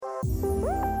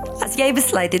As jy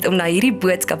besluit het om na hierdie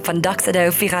boodskap van Doxa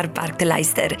te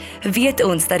luister, weet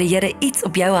ons dat die Here iets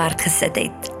op jou hart gesit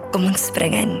het. Kom ons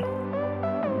spring in.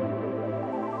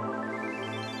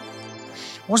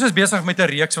 Ons is besig met 'n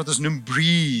reeks wat ons noem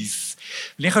Breathe.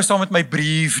 Wil nie gou saam met my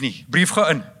breathe nie. Breathe gou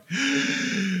in.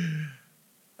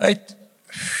 Uit.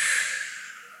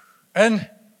 In.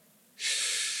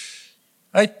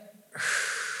 Uit.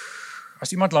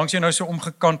 As iemand langs jou nou so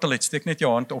omgekantel het, steek net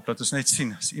jou hand op, dat ons net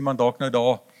sien, as iemand dalk nou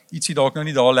daar, ietsie dalk nou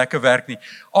nie daar lekker werk nie.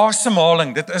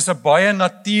 Asemhaling, dit is 'n baie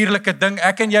natuurlike ding.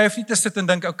 Ek en jy hoef nie te sit en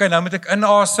dink, okay, nou moet ek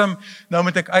inasem, nou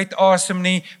moet ek uitasem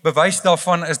nie. Bewys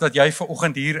daarvan is dat jy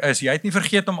vanoggend hier is. Jy het nie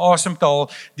vergeet om asem te haal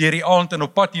deur die aand en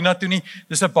op pad hiernatoe nie.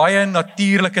 Dis 'n baie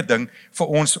natuurlike ding vir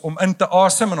ons om in te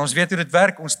asem en ons weet hoe dit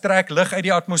werk. Ons trek lug uit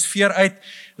die atmosfeer uit.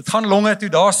 Dit gaan longe toe,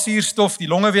 daar suurstof. Die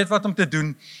longe weet wat om te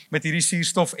doen met hierdie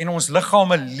suurstof en ons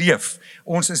liggame leef.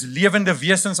 Ons is lewende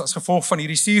wesens as gevolg van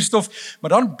hierdie suurstof, maar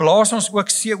dan blaas ons ook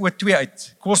CO2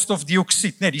 uit,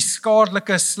 koolstofdioksied, die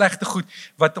skadelike, slegte goed,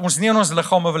 wat ons nie in ons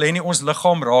liggame wil hê nie, ons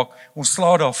liggaam raak, ons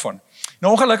sla daarvan.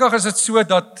 Nou ongelukkig is dit so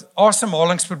dat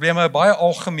asemhalingsprobleme 'n baie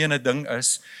algemene ding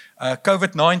is.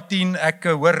 COVID-19, ek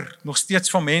hoor nog steeds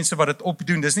van mense wat dit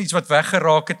opdoen, dis nie iets wat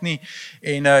weggeraak het nie,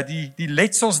 en die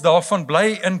letsels daarvan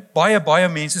bly in baie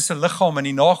mense se liggame en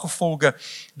die nagevolge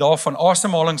daarvan,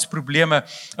 asemhalingsprobleme,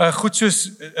 goed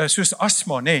soos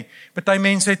asma, Party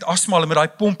mense het asma, hulle moet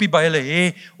daai pompie by hulle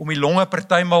hê om die longe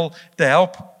partymal te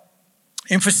help.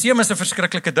 Emfyseem is 'n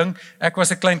verskriklike ding. Ek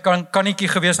was 'n klein kannetjie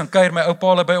gewees, dan kuier my oupa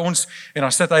hulle by ons en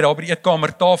dan sit hy daar by die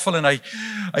eetkamertafel en hy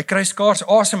kry skaars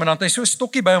asem en dan het hy so 'n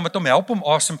stokkie by hom wat hom help om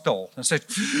asem te haal. Dan sê hy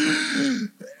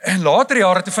en later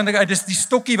jare toe vind ek uit dis die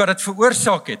stokkie wat dit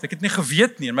veroorsaak het. Ek het nie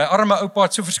geweet nie. En my arme oupa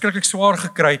het so verskriklik swaar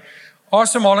gekry.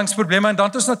 Asemhalingsprobleme en dan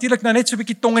het ons natuurlik nou net so 'n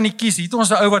bietjie tong in die kies. Hier het ons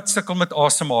 'n ou wat sukkel met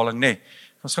asemhaling,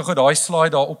 Ons gou daai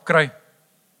slide daar opkry.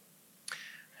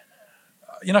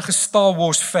 Enige Star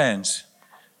Wars fans?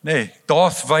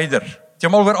 Darth Vader. Het jy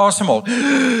mal oor asemhaal?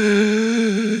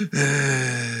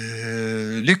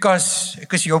 Lucas,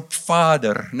 ek is jou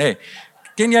vader.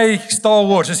 Ken jy Star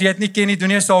Wars? As jy dit nie ken nie,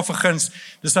 doen jy self vergins.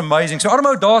 Dis amazing. So arme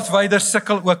ou Darth Vader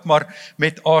sukkel ook maar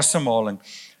met asemhaling.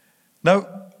 Nou,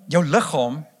 jou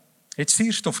liggaam het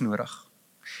suurstof nodig.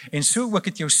 En so ook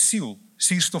het jou siel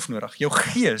suurstof nodig. Jou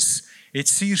gees het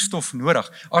suurstof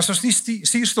nodig. As ons nie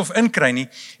suurstof inkry nie,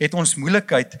 het ons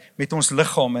moeilikheid met ons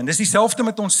liggame. En dis dieselfde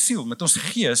met ons siel, met ons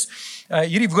gees.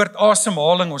 Hierdie woord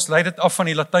asemhaling, ons lei dit af van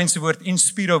die Latynse woord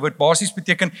inspiro, wat basies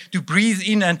beteken to breathe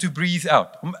in and to breathe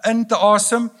out. Om in te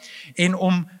asem en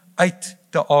om uit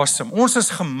te asem. Ons is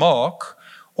gemaak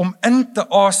om in te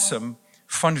asem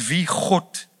van wie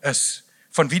God is,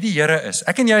 van wie die Here is.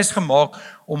 Ek en jy is gemaak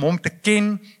om hom te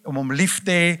ken, om hom lief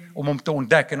te hê, om hom te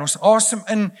ontdek. En ons asem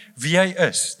in wie hy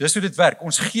is. Dis hoe dit werk.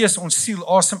 Ons gees, ons siel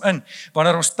asem in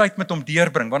wanneer ons tyd met hom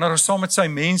deurbring, wanneer ons saam met sy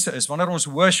mense is, wanneer ons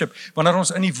worship, wanneer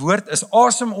ons in die woord is,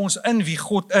 asem ons in wie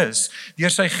God is, deur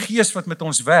sy gees wat met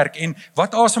ons werk. En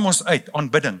wat asem ons uit?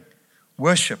 Aanbidding,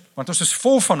 worship, want ons is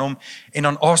vol van hom en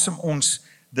dan asem ons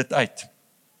dit uit.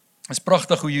 Het is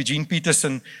pragtig hoe Eugene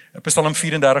Peterson Psalm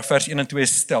 34 vers 1 en 2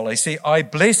 stel. Hy sê, I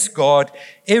bless God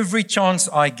every chance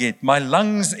I get. My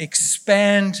lungs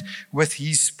expand with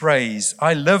his praise.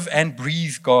 I live and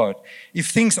breathe God.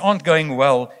 If things aren't going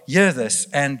well, hear this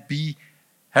and be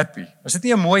happy. Is dit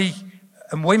nie 'n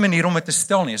mooi manier om dit te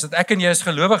stel nie? Is dit ek en jy as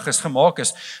gelowiges gemaak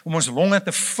is om ons longe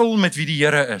te vul met wie die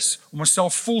Here is, om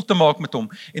onsself vol te maak met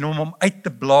hom en om hom uit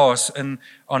te blaas in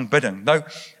aanbidding. Nou,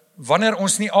 wanneer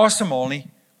ons nie asemhaal nie,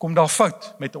 kom daar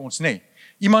fout met ons,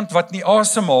 Iemand wat nie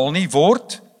asemhaal nie,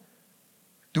 word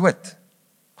dood.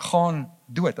 Gaan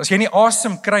dood. As jy nie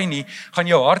asem kry nie, gaan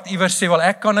jou hart iewers sê, wel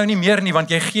ek kan nou nie meer nie, want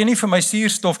jy gee nie vir my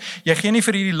suurstof, jy gee nie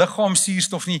vir hierdie liggaam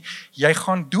suurstof nie, jy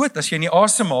gaan dood as jy nie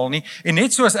asemhaal nie. En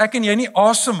net so as ek en jy nie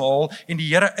asemhaal en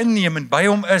die Here inneem en by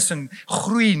hom is en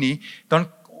groei nie,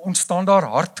 dan ontstaan daar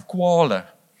hartkwale.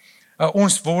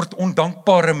 Ons word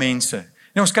ondankbare mense.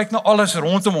 Ons kyk na alles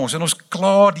rondom ons en ons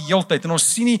kla die heeltyd en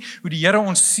ons sien nie hoe die Here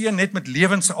ons seën net met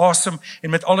lewensasem en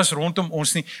met alles rondom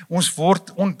ons nie. Ons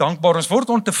word ondankbaar, ons word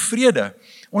ontevrede.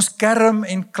 Ons kerm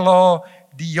en kla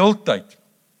die heeltyd.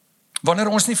 Wanneer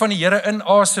ons nie van die Here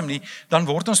inasem nie, dan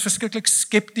word ons verskriklik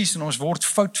skepties en ons word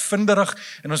foutvinderig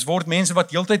en ons word mense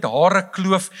wat heeltyd hare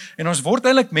kloof en ons word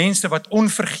eintlik mense wat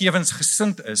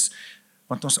onvergewensgesind is,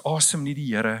 want ons asem nie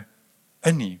die Here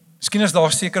in nie. Miskien is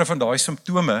daar sekere van daai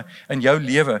simptome in jou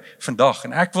lewe vandag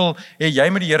en ek wil hê jy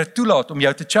moet die Here toelaat om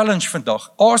jou te challenge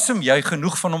vandag. Asem jy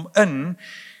genoeg van hom in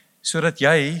sodat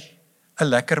jy 'n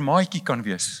lekker maatjie kan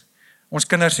wees. Ons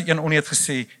kinders se een onie het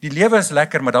gesê, die lewe is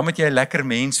lekker, maar dan moet jy 'n lekker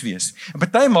mens wees. En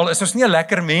partymal is ons nie 'n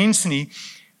lekker mens nie,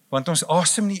 want ons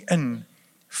asem nie in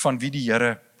van wie die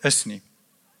Here is nie.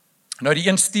 Nou die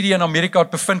een studie in Amerika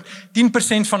het bevind,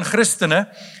 10% van Christene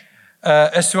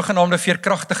is sogenaamde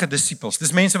veerkragtige disippels.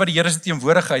 Dis mense wat die Here se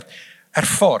teenwoordigheid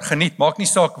ervaar, geniet, maak nie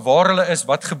saak waar hulle is,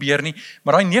 wat gebeur nie,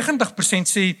 maar daai 90%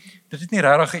 sê, dit het nie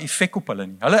regtig 'n effek op hulle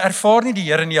nie. Hulle ervaar nie die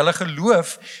Here nie, hulle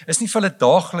geloof is nie vir hulle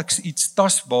daagliks iets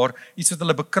tasbaar, iets wat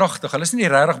hulle bekragtig, hulle is nie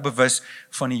regtig bewus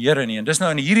van die Here nie, en dis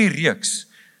nou in hierdie reeks,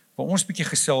 waar ons bietjie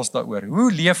gesels daaroor,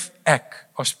 hoe leef ek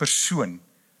as persoon,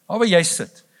 waar jy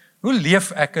sit, hoe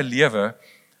leef ek 'n lewe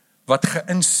wat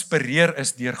geïnspireer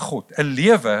is deur God, 'n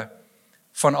lewe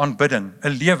van aanbidding, 'n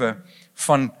lewe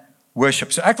van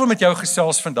worship. So ek wil met jou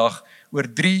gesels vandag oor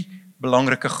 3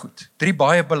 belangrike goed, 3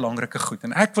 baie belangrike goed,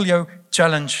 en ek wil jou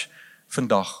challenge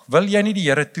vandag, wil jy nie die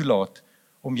Here toelaat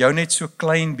om jou net so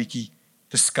klein bietjie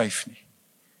te skuif nie.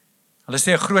 Hulle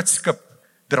sê 'n groot skip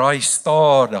draai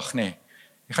stadig, nê.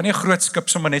 Jy gaan nie 'n groot skip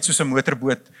sommer net soos 'n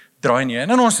motorboot draai nie. En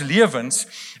in ons lewens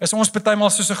is ons partymal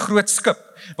soos 'n groot skip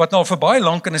wat nou vir baie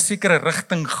lank in 'n sekere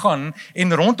rigting gaan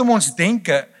en rondom ons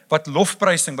denke wat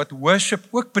lofprysing, wat worship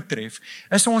ook betref,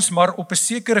 is ons maar op 'n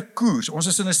sekere koers. Ons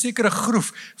is in 'n sekere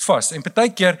groef vas en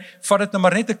partykeer vat dit nou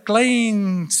maar net 'n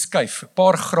klein skuif, 'n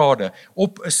paar grade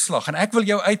op 'n slag. En ek wil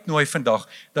jou uitnooi vandag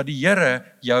dat die Here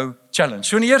jou challenge.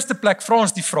 So in die eerste plek vra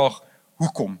ons die vraag: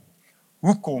 hoekom?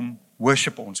 Hoekom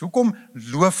worship ons? Hoekom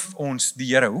loof ons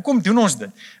die Here? Hoekom doen ons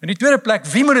dit? In die tweede plek,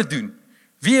 wie moet dit doen?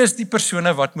 Wie is die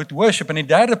persone wat moet worship? In die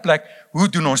derde plek, hoe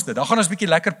doen ons dit? Dan gaan ons 'n bietjie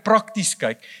lekker prakties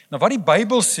kyk na wat die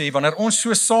Bybel sê wanneer ons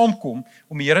so saamkom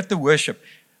om die Here te worship.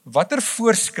 Watter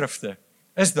voorskrifte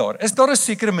is daar? Is daar 'n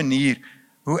sekere manier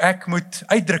hoe ek moet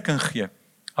uitdrukking gee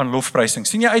aan lofprysing?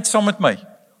 Sien jy uit saam met my?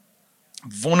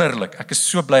 Wonderlik. Ek is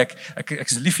so bly. Ek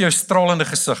is lief vir jou stralende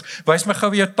gesig. Wys my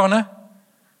gou weer jou tande.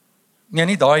 Nee,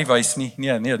 nie daai wys nie.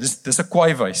 Nee, dis 'n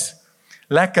kwaai wys.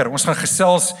 Lekker, ons gaan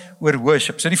gesels oor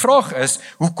worship. So die vraag is,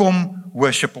 hoekom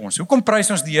worship ons? Hoekom prys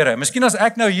ons die Here? Miskien as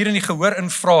ek nou hier in die gehoor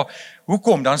invra,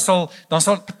 hoekom? Dan sal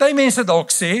party mense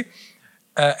dalk sê,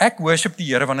 ek worship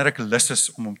die Here wanneer ek lus is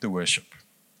om hom te worship.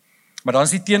 Maar dan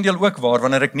is die teendeel ook waar,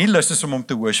 wanneer ek nie lus is om hom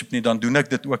te worship nie, dan doen ek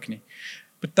dit ook nie.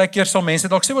 Partykeer sal mense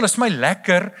dalk sê, wel,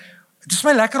 dit is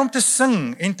my lekker om te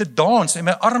sing en te dans en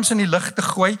my arms in die lug te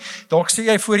gooi. Dalk sê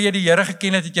jy voor jy die Here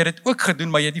geken het jy dit ook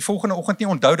gedoen, maar jy het die volgende oggend nie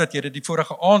onthou dat jy dit die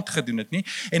vorige aand gedoen het nie.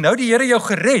 En nou die Here jou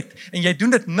gered en jy doen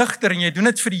dit nugter en jy doen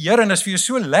dit vir die Here en dit is vir jou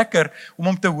so lekker om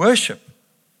hom te worship.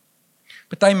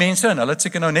 Party mense en hulle het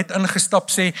seker nou net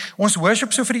ingestap sê, ons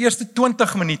worship so vir die eerste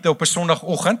 20 minute op 'n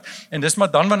Sondagoggend en dis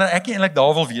maar dan wanneer ek nie eintlik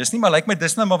daar wil wees nie, maar lyk my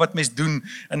dis nou maar wat mense doen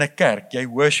in 'n kerk, jy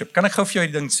worship. Kan ek gou vir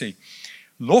jou die ding sê?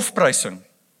 Lofprysing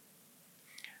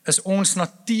is ons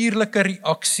natuurlike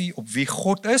reaksie op wie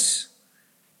God is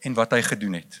en wat hy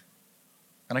gedoen het.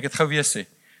 Kan ek dit gou weer sê?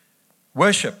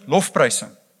 Worship,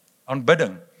 lofprysing,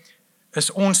 aanbidding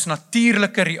is ons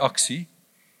natuurlike reaksie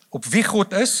op wie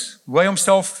God is, hoe hy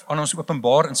homself aan ons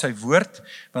openbaar in sy woord,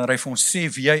 wanneer hy vir ons sê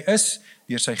wie hy is,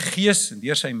 deur sy gees en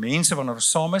deur sy mense wanneer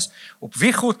ons saam is, op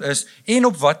wie God is en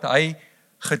op wat hy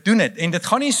gedoen het. En dit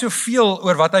gaan nie soveel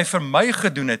oor wat hy vir my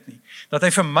gedoen het nie, dat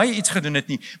hy vir my iets gedoen het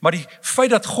nie, maar die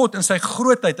feit dat God in sy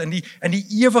grootheid, in die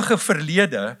ewige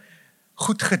verlede,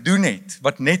 goed gedoen het,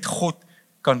 wat net God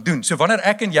kan doen. So wanneer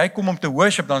ek en jy kom om te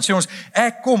worship, dan sê ons,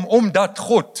 ek kom omdat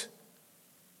God,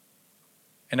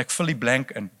 en ek vul die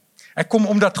blank in. Ek kom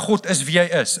omdat God is wie hy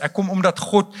is. Ek kom omdat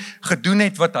God gedoen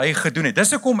het wat hy gedoen het.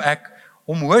 Dis hoekom ek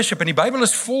om worship, en die Bybel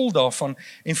is vol daarvan,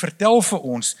 en vertel vir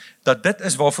ons, dat dit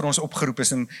is waarvoor ons opgeroep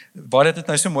is, en waar het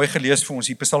nou so mooi gelees vir ons,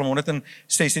 hier Psalm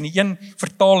 106, en die een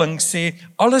vertaling sê,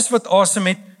 alles wat asem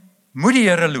het, moet die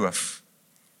Here loof.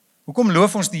 Hoekom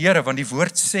loof ons die Here? Want die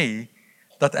woord sê,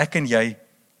 dat ek en jy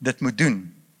dit moet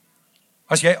doen.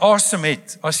 As jy asem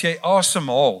het, as jy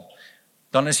asemhaal,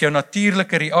 dan is jou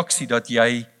natuurlike reaksie, dat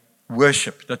jy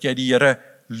worship, dat jy die Here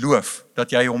loof,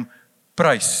 dat jy hom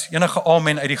prys. Enige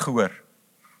amen uit die gehoor.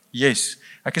 Yes,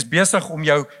 ek is besig om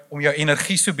jou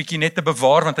energie so bietjie net te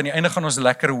bewaar, want aan die einde gaan ons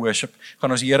lekker worship,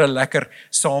 gaan ons die Here lekker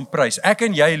saam prys. Ek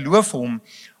en jy loof hom,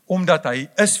 omdat hy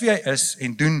is wie hy is,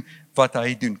 en doen wat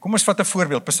hy doen. Kom ons vat 'n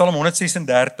voorbeeld, Psalm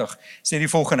 136, sê die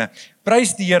volgende,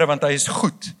 prys die Here, want hy is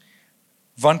goed,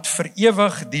 want vir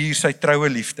ewig duur sy troue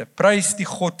liefde. Prys die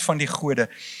God van die gode,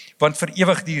 want vir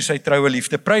ewig duur sy troue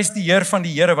liefde. Prys die Heer van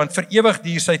die Here, want vir ewig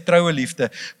duur sy troue liefde.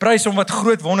 Prys hom wat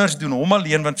groot wonders doen, hom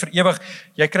alleen, want vir ewig,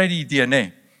 jy kry die idee,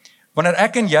 nê? Wanneer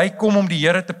ek en jy kom om die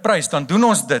Here te prys, dan doen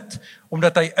ons dit,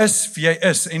 omdat hy is wie hy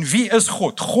is. En wie is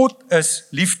God? God is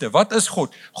liefde. Wat is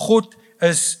God? God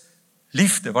is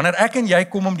liefde. Wanneer ek en jy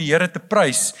kom om die Here te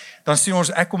prys, dan sê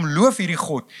ons, ek kom loof hierdie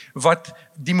God, wat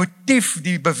die motief,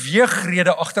 die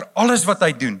beweegrede agter alles wat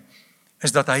hy doen,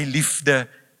 is dat hy liefde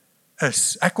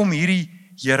is. Ek kom hierdie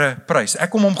Here prys. Ek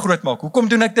kom hom groot maak. Hoekom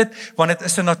doen ek dit? Want dit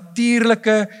is 'n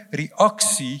natuurlike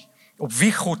reaksie op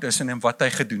wie God is en wat hy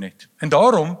gedoen het. En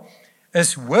daarom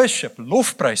is worship,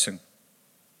 lofprysing,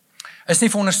 is nie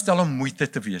veronderstel om moeite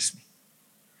te wees nie.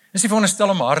 Is nie veronderstel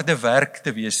om harde werk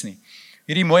te wees nie.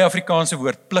 Hierdie mooi Afrikaanse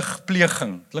woord,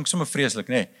 pligpleging, klink sommer vreeslik,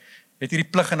 nê? Het hierdie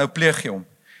plig en nou pleeg jy hom.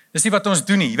 Dis nie wat ons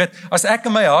doen nie. Jy weet, as ek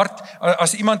in my hart,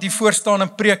 as iemand hier voor staan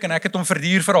en preek en ek het hom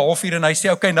verduur vir 'n halfuur en hy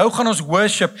sê, okay, nou gaan ons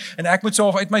worship en ek moet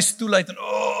so uit my stoel uit en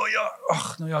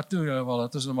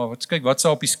laat ons nou maar kyk wat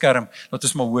sal op die skerm, laat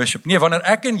ons maar worship. Nee, wanneer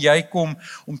ek en jy kom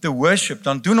om te worship,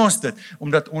 dan doen ons dit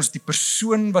omdat ons die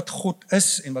persoon wat God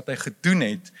is en wat hy gedoen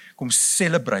het, kom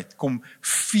celebrate, kom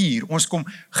vier. Ons kom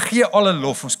gee alle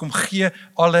lof, ons kom gee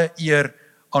alle eer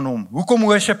aan hom. Hoekom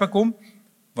worship ek hom?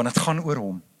 Want dit gaan oor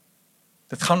hom.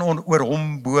 Dit gaan oor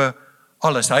hom bo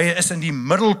alles. Hy is in die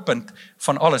middelpunt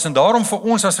van alles. En daarom vir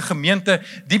ons as 'n gemeente,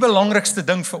 die belangrikste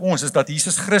ding vir ons is dat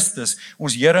Jesus Christus,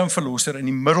 ons Here en Verlosser, in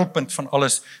die middelpunt van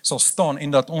alles sal staan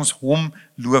en dat ons hom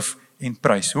loof en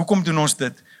prys. Hoekom doen ons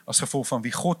dit? As gevolg van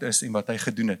wie God is en wat hy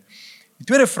gedoen het. Die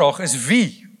tweede vraag is,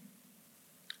 wie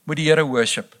moet die Here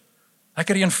worship?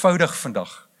 Lekker eenvoudig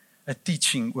vandag, 'n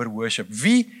teaching oor worship.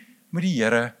 Wie moet die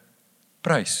Here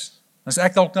prys? As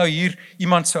ek dalk nou hier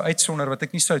iemand sou uitsonder wat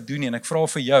ek nie sou doen nie en ek vra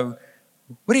vir jou,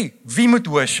 hoorie, wie moet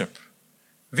worship?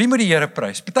 Wie moet die Here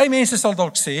prys? Party mense sal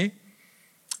dalk sê,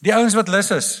 die ouens wat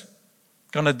lus is,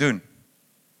 kan dit doen.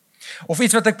 Of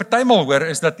iets wat ek partymal hoor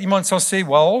is dat iemand sal sê,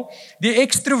 wel, die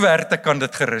ekstroverte kan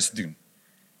dit gerus doen.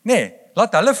 Nee,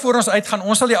 laat hulle voor ons uitgaan,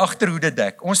 ons sal die agterhoede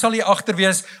dek. Ons sal hier agter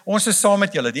wees, ons is saam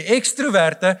met julle. Die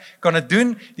ekstroverte kan dit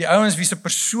doen, die ouens wie se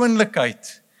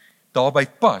persoonlikheid daarby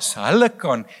pas. Hulle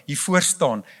kan hier voor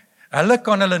staan. Hulle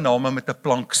kan hulle name met 'n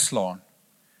plank slaan.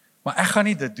 Maar ek gaan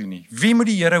nie dit doen nie. Wie moet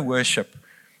die Here worship?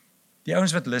 Die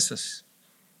ouens wat lus is.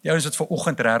 Die ouens wat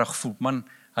vanoggend regtig voel, man,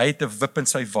 hy het 'n wip in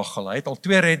sy waggel. Hy het al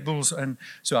 2 Red Bulls in,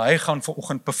 so hy gaan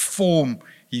vanoggend perform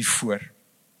hiervoor.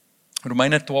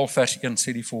 Romeine 12 vers 1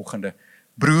 sê die volgende: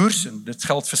 Broers, en dit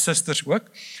geld vir susters ook,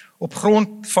 op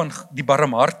grond van die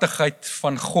barmhartigheid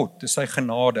van God, dis sy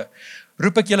genade,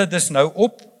 roep ek julle dus nou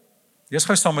op. Lees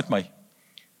gou saam met my.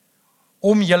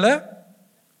 Om julle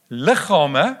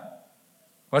liggame,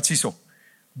 wat is hierso,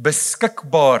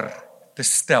 beskikbaar te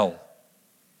stel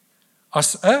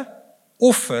as 'n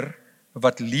offer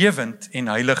wat lewend en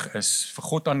heilig is, vir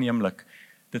God aanneemlik.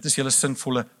 Dit is julle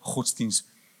sinvolle godsdiens.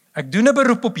 Ek doen 'n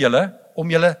beroep op julle om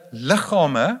julle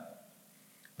liggame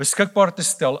beskikbaar te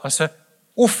stel as 'n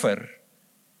offer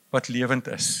wat lewend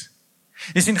is.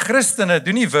 Jy sien, Christene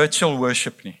doen nie virtual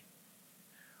worship nie.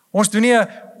 Ons doen nie,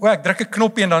 ek druk 'n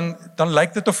knoppie en dan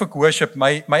lyk dit of ek worship.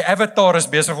 My avatar is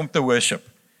besig om te worship.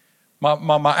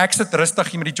 Maar ek sit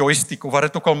rustig hier met die joystick of wat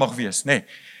dit ook al mag wees, nê.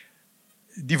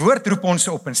 Die woord roep ons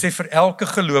op en sê vir elke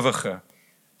gelowige,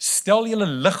 stel julle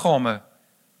liggame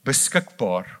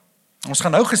beskikbaar. Ons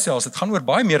gaan nou gesels, dit gaan oor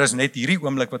baie meer as net hierdie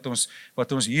oomblik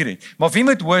wat ons hier het. Maar wie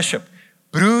moet worship?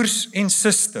 Broers en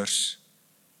susters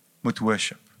moet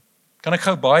worship. Kan ek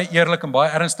gou baie eerlik en baie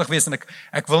ernstig wees en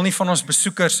ek wil nie van ons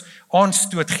besoekers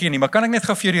aanstoot gee nie, maar kan ek net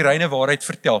gou vir jou die reine waarheid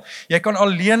vertel? Jy kan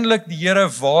alleenlik die Here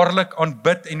waarlik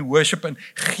aanbid en worship in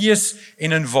gees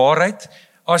en in waarheid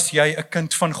as jy 'n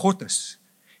kind van God is.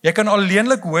 Jy kan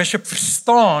alleenlik worship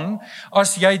verstaan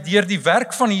as jy deur die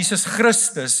werk van Jesus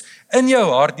Christus in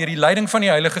jou hart, deur die leiding van die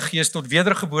Heilige Gees tot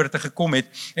wedergeboorte gekom het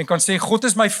en kan sê, God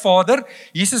is my Vader,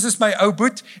 Jesus is my ou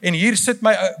boet en hier sit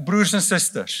my broers en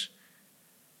susters.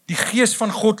 Die Gees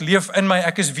van God leef in my,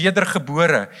 ek is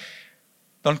wedergebore.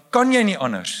 Dan kan jy nie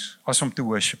anders as om te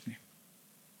worship nie.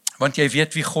 Want jy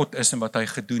weet wie God is en wat hy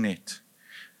gedoen het.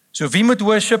 So wie moet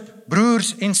worship?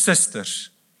 Broers en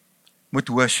susters moet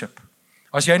worship.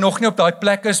 As jy nog nie op daai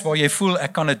plek is waar jy voel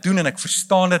ek kan dit doen en ek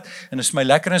verstaan dit en is my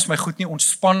lekker en is my goed nie,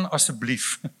 ontspan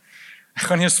asseblief. Ek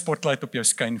gaan nie 'n spotlight op jou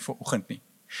skyn vanoggend nie.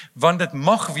 Want dit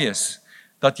mag wees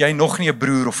dat jy nog nie 'n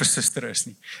broer of 'n suster is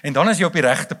nie. En dan is jy op die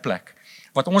regte plek.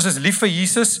 Want ons is lief vir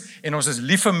Jesus en ons is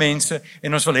lief vir mense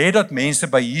en ons wil hê dat mense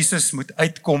by Jesus moet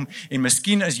uitkom en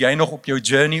miskien is jy nog op jou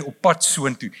journey op pad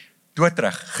soontoe.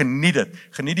 Doodreg, geniet dit.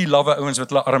 Geniet die lawwe ouens wat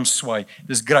hulle arms swaai.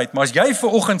 Dis great. Maar as jy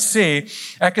vanoggend sê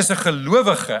ek is 'n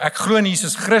gelowige, ek glo in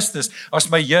Jesus Christus as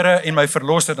my Here en my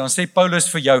verlosser, dan sê Paulus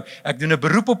vir jou, ek doen 'n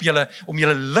beroep op julle om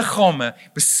julle liggame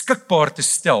beskikbaar te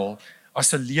stel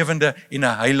as 'n lewende en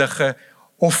 'n heilige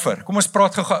offer. Kom ons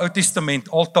praat gou Ou Testament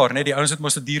altaar, net die ouens het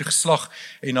mos 'n dier geslag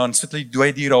en dan sit hulle die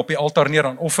dooie diere op die altaar neer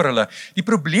en offer hulle. Die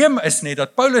probleem is net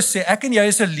dat Paulus sê ek en jy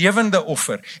is 'n lewende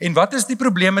offer. En wat is die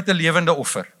probleem met 'n lewende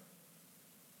offer?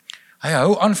 Hy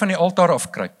hou aan van die altaar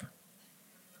afkruip.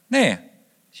 Nee,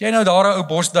 As jy nou daar 'n ou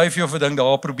bosduifie of 'n ding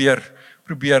daar probeer,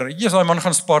 Jesus, daai man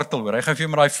gaan spartel hoor. Hy gaan vir jou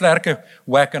met daai vlerke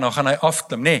whack en dan gaan hy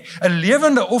afklim, nê. 'n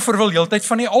Lewende offer wil heeltyd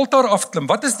van die altaar afklim.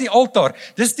 Wat is die altaar?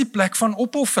 Dis die plek van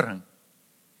opoffering.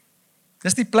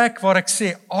 Dis die plek waar ek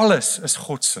sê alles is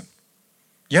God se.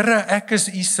 Here, ek is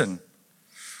u sin.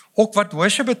 Ook wat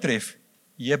worship betref,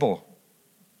 jebel.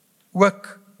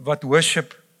 Ook wat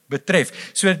worship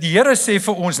betref. So die Here sê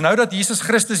vir ons, nou dat Jesus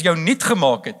Christus jou nuut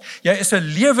gemaak het, jy is 'n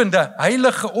lewende,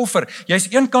 heilige offer, jy is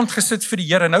eenkant gesit vir die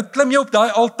Here, nou klim jy op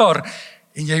daai altaar,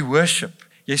 en jy worship,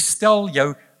 jy stel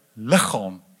jou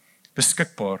liggaam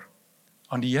beskikbaar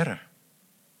aan die Here.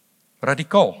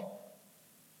 Radikaal.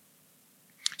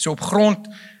 So op grond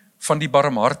van die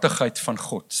barmhartigheid van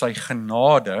God, sy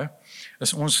genade,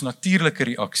 is ons natuurlike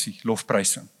reaksie,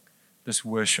 lofprysing. Dis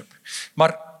worship.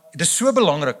 Maar dit is so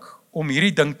belangrik om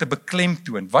hierdie ding te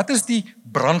beklemtoon. Wat is die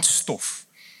brandstof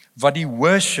wat die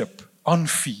worship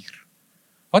aanvuur?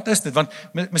 Wat is dit? Want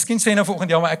miskien sê jy nou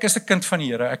vanoggend, ja, maar ek is 'n kind van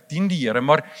die Here, ek dien die Here,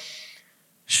 maar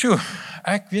sjoe,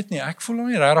 ek weet nie, ek voel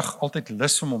nie regtig altyd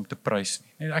lus om hom te prys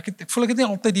nie. Ek voel ek het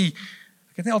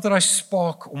nie altyd daai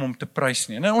spaak om hom te prys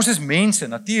nie. En ons is mense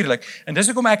natuurlik, en dis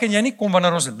hoekom ek en jy nie kom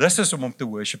wanneer ons lus is om hom te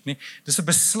worship nie. Dis 'n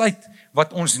besluit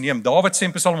wat ons neem. Dawid sê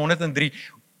in Psalm 103,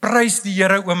 prys die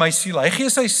Here o my siel. Hy gee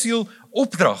sy siel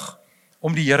opdrag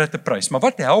om die Here te prys. Maar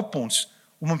wat help ons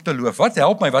om hom te loof? Wat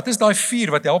help my? Wat is daai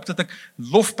vuur wat help dat ek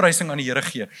lofprysing aan die Here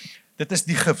gee? Dit is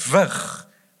die gewig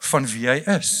van wie hy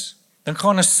is. Dink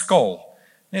gaan 'n skaal.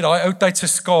 Net daai ou tydse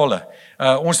skale.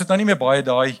 Ons het nou nie meer baie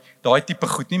daai tipe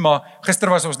goed nie, maar gister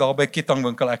was ons daar by 'n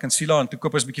kettingwinkel, ek en Sila, en toe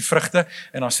koop ons 'n bietjie vrugte,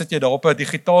 en dan sit jy daar op 'n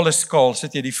digitale skaal,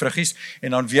 sit jy die vruggies,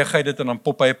 en dan weeg hy dit, en dan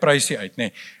pop hy 'n prysie uit,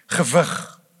 nê.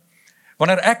 Gewig.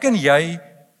 Wanneer ek en jy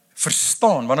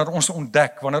verstaan, wanneer ons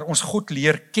ontdek, wanneer ons God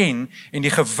leer ken, en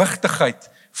die gewigtigheid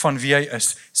van wie hy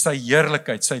is, sy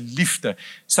heerlikheid, sy liefde,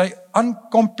 sy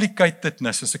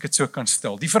uncomplicatedness, as ek dit so kan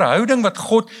stel. Die verhouding wat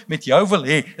God met jou wil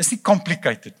hê, is nie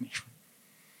complicated nie.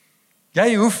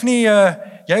 Jy hoef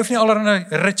nie allerlei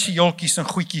ritueeltjies en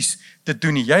goedjies te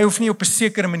doen nie. Jy hoef nie op 'n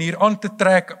sekere manier aan te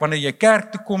trek wanneer jy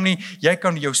kerk toe kom nie. Jy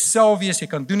kan jouself wees, jy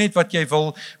kan doen net wat jy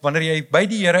wil. Wanneer jy by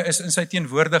die Here is, in sy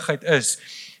teenwoordigheid is,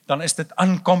 dan is dit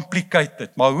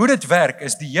uncomplicated. Maar hoe dit werk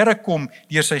is, die Here kom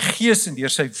deur sy gees en deur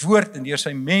sy woord en deur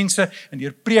sy mense en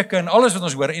deur preke en alles wat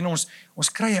ons hoor, en ons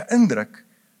kry 'n indruk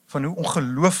van hoe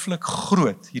ongelooflik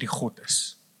groot hierdie God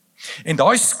is. En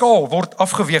daai skaal word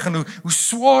afgeweeg, en hoe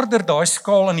swaarder daai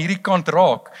skaal aan hierdie kant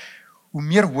raak, hoe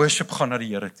meer worship gaan na die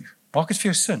Here toe. Maak dit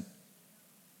vir jou sin?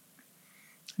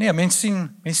 Nee, mense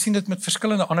sien dit met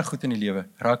verskillende ander goed in die lewe.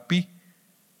 Rugby,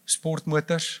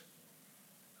 sportmotors,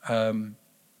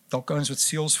 dalk ouens wat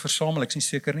seels versamel, ek is nie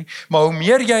seker nie. Maar hoe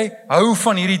meer jy hou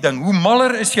van hierdie ding, hoe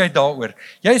maller is jy daaroor.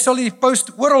 Jy sal die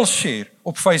post oral share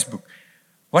op Facebook,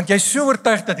 want jy is so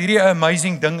oortuig dat hierdie 'n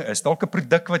amazing ding is, dalk 'n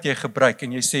produk wat jy gebruik,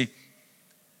 en jy sê,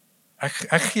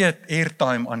 ek gee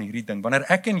airtime aan hierdie ding. Wanneer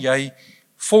ek en jy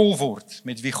vol word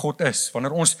met wie God is,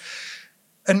 wanneer ons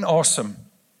inasem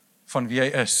van wie hy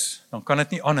is, dan kan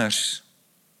dit nie anders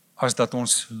as dat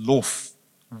ons lof,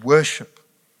 worship,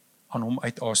 aan hom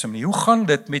uitasem nie. Hoe gaan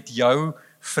dit met jou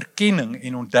verkenning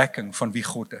en ontdekking van wie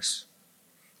God is?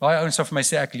 Baie ouens sal vir my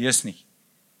sê, ek lees nie.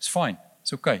 It's fine,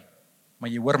 it's okay, maar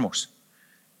jy hoor mos.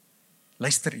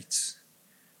 Luister iets.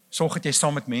 Sorg dat jy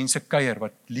saam met mense kuier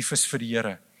wat lief is vir die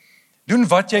Here. Doen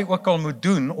wat jy ook al moet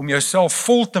doen om jouself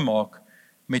vol te maak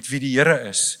met wie die Here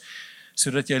is,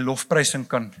 sodat jy lofprysing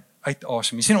kan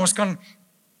uitasem. Jy sien, ons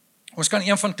kan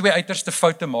een van twee uiterste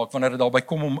foute maak wanneer dit daarby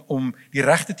kom om die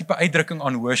regte tipe uitdrukking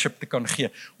aan worship te kan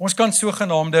gee. Ons kan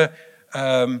sogenaamde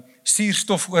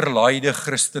suurstofoorlaaide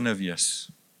Christene wees.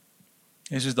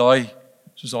 En soos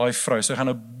daai vrou, sy gaan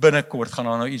nou binnekort gaan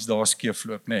nou iets daar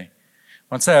skeefloop, nê.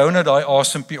 Want sy hou nou daai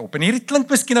asempie op. En hierdie klink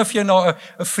miskien nou vir jou na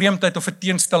 'n vreemdheid of 'n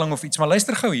teenstelling of iets, maar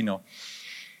luister gou hierna.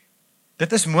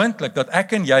 Dit is moontlik dat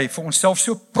ek en jy vir onsself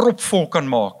so propvol kan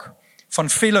maak van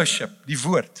fellowship, die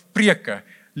woord, preke,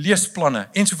 leesplanne,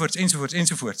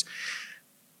 ensovoorts,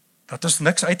 dat ons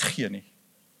niks uitgee nie.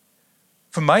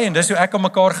 Vir my, en dis hoe ek aan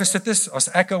mekaar gesit is, as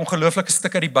ek 'n ongelooflike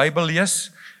stuk uit die Bybel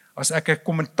lees, as ek 'n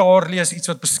kommentaar lees, iets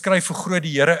wat beskryf hoe groot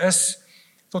die Here is,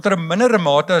 tot 'n mindere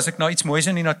mate as ek na iets moois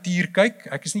in die natuur kyk,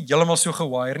 ek is nie heeltemal so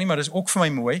gewire nie, maar dis ook vir my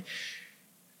mooi,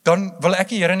 dan wil ek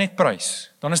die Here net prys.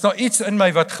 Dan is daar iets in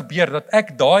my wat gebeur, dat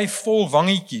ek daai vol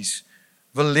wangetjies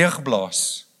wil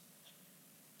leegblaas.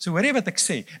 So hoor jy wat ek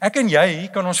sê? Ek en jy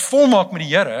kan ons volmaak met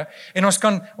die Here, en ons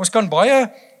kan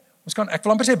baie, ek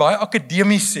wil amper sê baie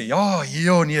akademies sê, ja,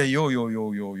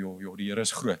 die Here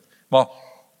is groot. Maar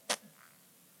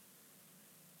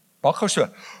maak gou so.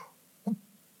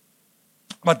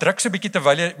 Maar druk so 'n bietjie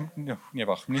terwyl jy nee,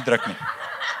 wag, nie druk nie.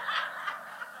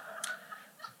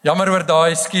 Jammer oor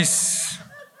daai, ekskuus.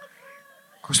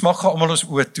 Ons maak gou almal ons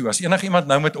oë toe. As enige iemand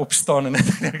nou moet opstaan en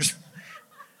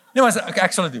nee, maar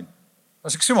ek sal dit doen.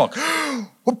 As ek so maak.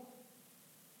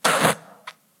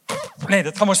 Nee,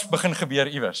 dit gaan ons begin gebeur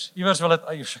iewers. Iewers wil dit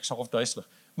ek sal of duiselig.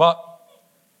 Maar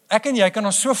ek en jy kan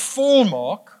ons so vol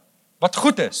maak wat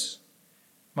goed is.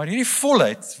 Maar hierdie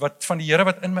volheid wat van die Here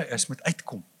wat in my is, moet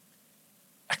uitkom.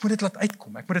 Ek moet dit laat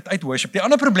uitkom. Ek moet dit uitworship. Die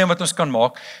ander probleem wat ons kan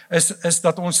maak is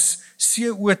dat ons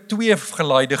CO2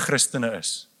 gelaaide Christene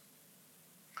is.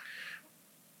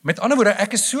 Met ander woorde,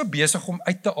 ek is so besig om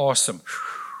uit te asem.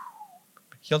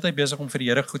 Heeltyd besig om vir die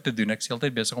Here goed te doen. Ek is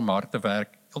heeltyd besig om hard te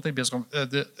werk. Heeltyd besig om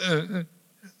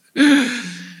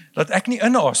dat ek nie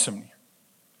inasem nie.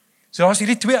 So daar's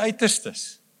hierdie twee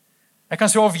uiterstes. Ek kan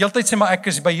so of heeltyd sê maar ek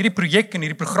is by hierdie projek en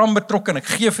hierdie program betrokke en ek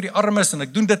gee vir die armes en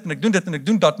ek doen dit en ek doen dit en ek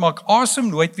doen dat, maar ek asem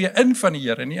nooit weer in van die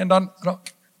Here nie en dan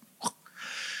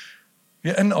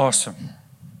weer inasem.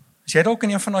 As jy dalk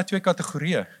in een van daai twee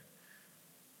kategorieë.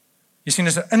 Jy sien,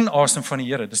 dis 'n inasem van die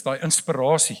Here, dis daai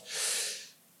inspirasie.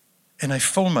 En hy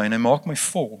vul my en hy maak my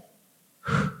vol.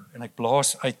 En ek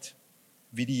blaas uit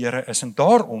wie die Here is. En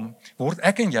daarom word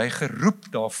ek en jy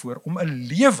geroep daarvoor om 'n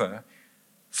lewe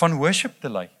van worship te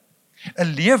lei.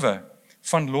 'n lewe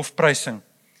van lofprysing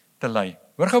te lei.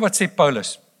 Hoor gou wat sê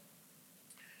Paulus.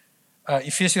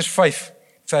 Efesiërs 5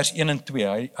 vers 1 en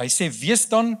 2. Hy sê wees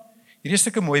dan, hierdie is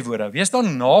sulke mooi woorde, wees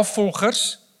dan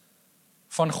navolgers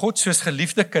van God soos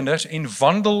geliefde kinders en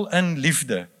wandel in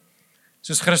liefde.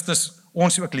 Soos Christus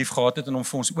ons ook lief gehad het en hom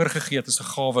vir ons oorgegee het as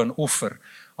 'n gawe en offer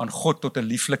aan God tot 'n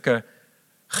lieflike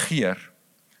geur.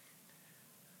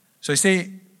 So hy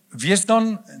sê wees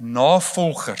dan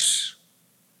navolgers.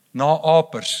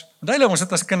 Naapers. Onthou ons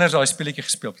het as kinders daai speletjie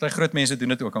gespeel. Party groot mense doen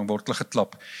dit ook, dan word hulle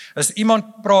geklap. As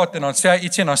iemand praat en dan sê hy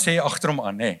ietsie en dan sê hy agter hom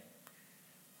aan, nê.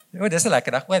 O, dis 'n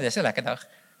lekker dag. O, dis 'n lekker dag.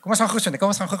 Kom ons gaan goed so, kom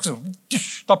ons gaan goed so.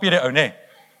 Stap hierdie ou, nê.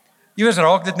 Iewers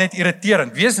raak dit net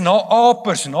irriterend. Wees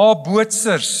naapers,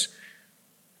 nabootsers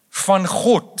van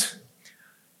God.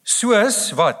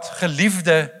 Soos wat?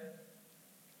 Geliefde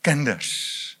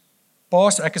kinders.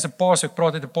 Paas, ek is 'n paas, ek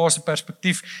praat uit 'n paas se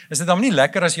perspektief. Is dit dan nie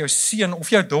lekker as jou seun of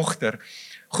jou dogter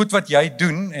goed wat jy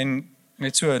doen en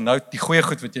net so nou die goeie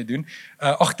goed wat jy doen,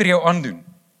 agter jou aandoen?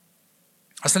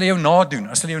 As hulle jou nadoen,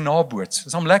 as hulle jou naboots.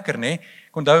 Dis hom lekker, nê?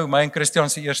 Ek onthou my en Christian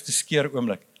se eerste skeer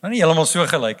oomblik. Nou nie heeltemal so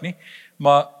gelyk nie,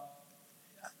 maar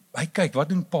hy kyk, wat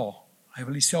doen pa? Hy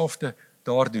wil dieselfde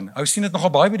daar doen. Ou sien dit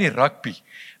nogal baie by die rugby.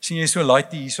 Sien jy so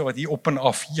laaitie hierso wat hier op en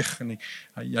af jeeg en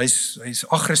hy's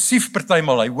aggressief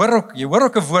partymal. Jy hoor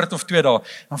ook 'n woord of twee daar.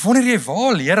 Dan wonder jy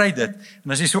waar leer hy dit?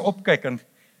 En as jy so opkyk en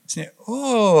sê,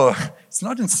 "Oh, it's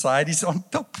not inside, it's on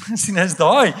top." Sien hy's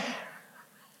daai.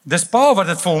 Dis pa wat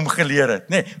dit vir hom geleer het,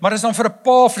 nê? Maar is dan vir 'n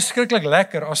pa verskriklik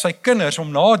lekker as sy kinders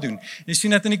hom nadoen. Jy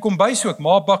sien dit in die kombuis ook.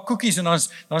 Ma bak koekies en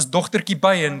dan's dogtertjie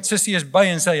by en sussie is by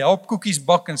en sy help koekies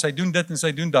bak en sy doen dit en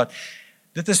sy doen dat.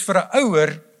 Dit is vir 'n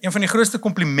ouer een van die grootste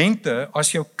komplimente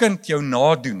as jou kind jou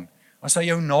nadoen. As hy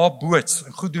jou naboots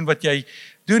en goed doen wat jy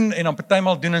doen en dan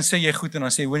partymal doen en sê jy goed en dan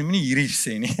sê hoor moenie hierdie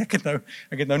sê nie. Ek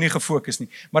het nou nie gefokus nie.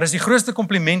 Maar dis die grootste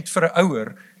kompliment vir 'n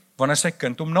ouer wanneer sy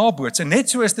kind hom naboots. En net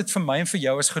so is dit vir my en vir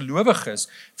jou as gelowiges,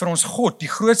 vir ons God, die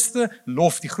grootste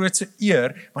lof, die grootste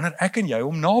eer wanneer ek en jy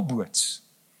hom naboots.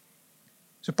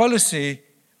 So Paulus sê,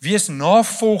 wees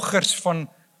navolgers van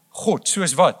God,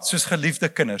 soos wat? Soos geliefde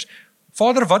kinders.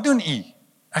 Vader, wat doen u?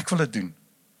 Ek wil dit doen.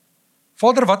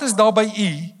 Vader, wat is daar by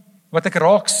u wat ek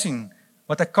raak sien,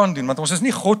 wat ek kan doen? Want ons is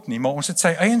nie God nie, maar ons het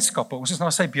sy eienskappe, ons is na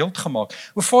sy beeld gemaak.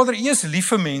 O Vader, u is lief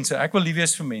vir mense, ek wil lief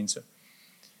wees vir mense.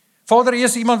 Vader, u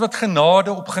is iemand wat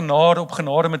genade op genade op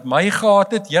genade met my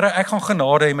gehad het. Here, ek gaan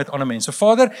genade hê met ander mense.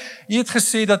 Vader, u het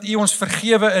gesê dat u ons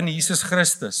vergewe in Jesus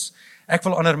Christus. Ek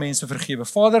wil ander mense vergewe.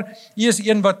 Vader, u is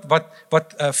een wat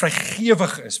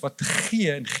vrygewig is, wat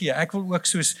gee en gee. Ek wil ook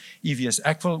soos u wees.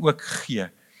 Ek wil ook gee.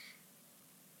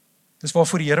 Dis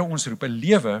waarvoor die Here ons roep, 'n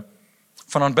lewe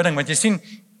van aanbidding. Want jy sien,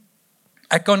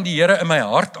 ek kan die Here in my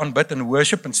hart aanbid en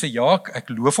worship en sê ja, ek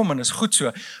loof hom en is goed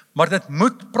so, maar dit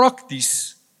moet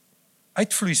prakties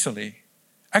uitvloeisel hê.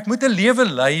 Ek moet 'n lewe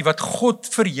lei wat God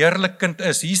verheerlikend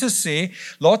is. Jesus sê,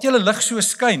 laat julle lig so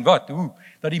skyn. Wat? Hoe?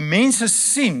 Dat die mense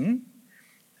sien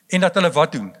en dat hulle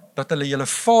wat doen? Dat hulle julle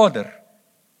Vader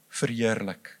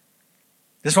verheerlik.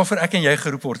 Dis waarvoor ek en jy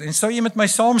geroep word. En sou jy met my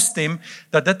saamstem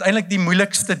dat dit eintlik die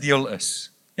moeilikste deel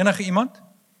is? Enige iemand?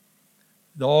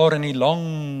 Daar in die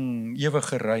lang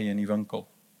ewige ry in die winkel.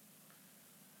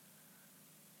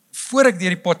 Voor ek deur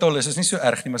die pothole is nie so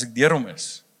erg nie, maar as ek deur hom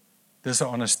is, dis 'n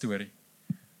ander storie.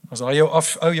 As hy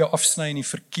jou afsny in die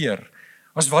verkeer,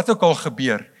 as wat ook al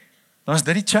gebeur, dan is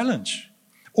dit die challenge.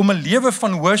 Om 'n lewe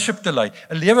van worship te lei,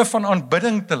 'n lewe van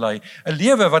aanbidding te lei, 'n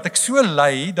lewe wat ek so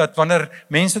lei, dat wanneer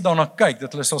mense daarna kyk,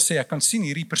 dat hulle sal sê, ek kan sien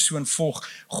hierdie persoon volg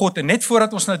God, en net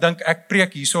voordat ons nou dink, ek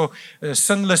preek hierso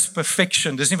sinless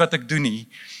perfection, dis nie wat ek doen nie,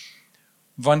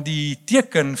 want die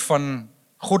teken van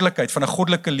goddelikheid, van 'n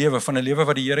goddelike lewe, van 'n lewe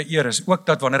wat die Here eer is, ook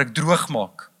dat wanneer ek droog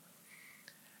maak,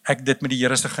 ek dit met die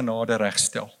Here se genade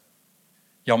regstel.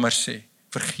 Jammer sê,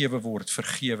 vergewe word,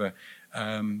 vergewe,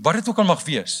 wat dit ook al mag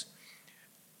wees,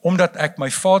 omdat ek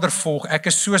my Vader volg, ek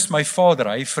is soos my Vader,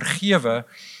 hy vergewe,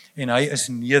 en hy is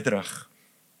nederig.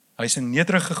 Hy is 'n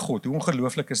nederige God, hoe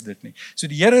ongelooflik is dit nie? So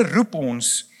die Here roep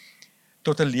ons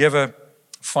tot 'n lewe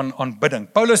van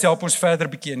aanbidding. Paulus help ons verder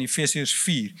bietjie in Efesiërs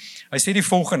 4. Hy sê die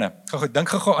volgende, dink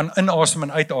gou aan inasem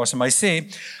en uitasem. Hy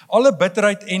sê, alle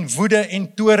bitterheid en woede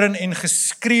en toorn en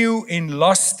geskreeu en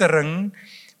lastering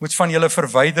moet van julle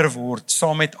verwyder word,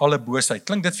 saam met alle boosheid.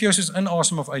 Klink dit vir jou soos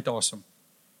inasem of uitasem?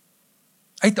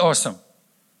 Uitasem.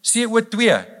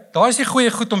 CO2, daar is nie goeie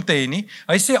goed om te hê nie.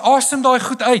 Hy sê, asem daai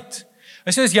goed uit.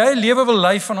 Hy sê, as jy 'n lewe wil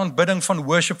lei van aanbidding, van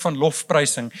worship, van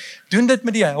lofprysing, doen dit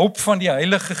met die hulp van die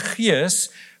Heilige Gees,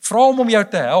 vra hom om jou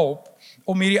te help,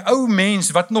 om hierdie ou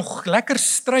mens wat nog lekker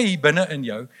stry binne in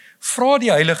jou, vra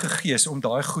die Heilige Gees om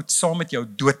daai goed saam met jou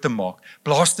dood te maak.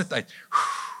 Blaas dit uit.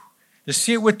 Dis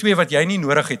CO2 wat jy nie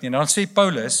nodig het nie. En dan sê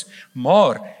Paulus,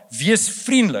 maar wees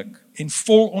vriendelik en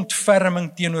vol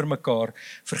ontferming teenoor mekaar,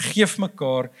 vergeef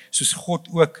mekaar, soos God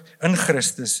ook in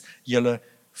Christus julle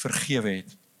vergewe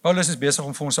het. Paulus is besig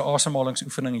om vir ons 'n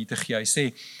asemhalingsoefening hier te gee. Hy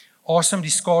sê, asem die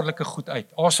skadelike goed uit,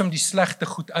 asem die slegte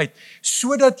goed uit,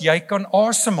 sodat jy kan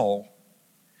asemhaal.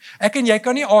 Ek en jy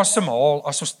kan nie asemhaal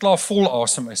as ons klaar vol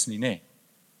asem is nie, nê?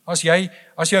 As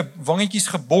jou wangetjies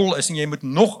gebol is en jy moet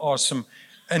nog asem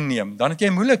inneem, dan het jy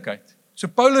moeilikheid. So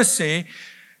Paulus sê,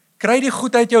 kry die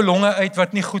goed uit jou longe uit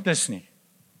wat nie goed is nie.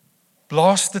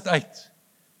 Blaas dit uit.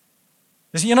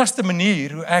 Dis die enigste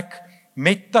manier hoe ek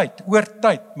met tyd, oor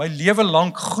tyd, my lewe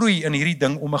lank groei in hierdie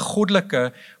ding om 'n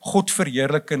goddelike,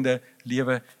 godverheerlikende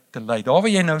lewe te lei. Daar waar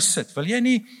jy nou sit, wil jy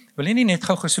nie net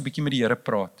gou so 'n bietjie met die Here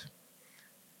praat?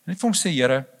 Net vir hom sê,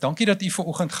 Here, dankie dat U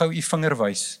vanoggend gou U vinger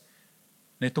wys.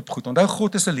 Net op goed. Onthou,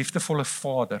 God is 'n liefdevolle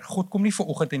Vader. God kom nie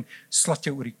vanoggend en slat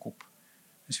jou oor die kop.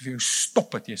 Hy sê vir jou,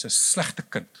 stop dit, jy's 'n slegte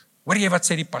kind. Hoor jy wat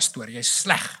sê die pastoor? Jy's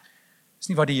sleg. Dis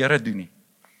nie wat die Here doen nie.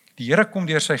 Die Here kom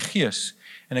deur sy Gees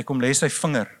en hy kom lê sy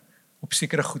vinger op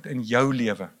sekere goed in jou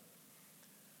lewe,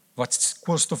 wat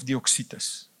koolstofdioksied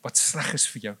is, wat sleg is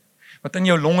vir jou, wat in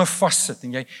jou longe vassit,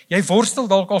 en jy worstel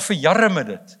dalk al vir jare met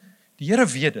dit. Die Here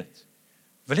weet dit.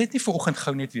 Wil jy dit nie vanoggend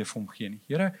gou net weer vir hom gee nie?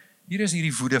 Here, hier is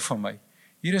hierdie woede van my,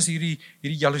 hier is hierdie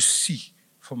jaloesie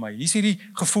van my, hier is hierdie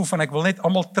gevoel van ek wil net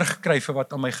almal terugkry vir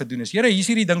wat aan my gedoen is. Here, hier is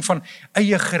hierdie ding van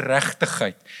eie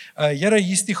geregtigheid. Here,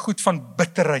 hier is die goed van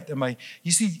bitterheid in my,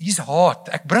 hier's haat,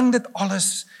 ek bring dit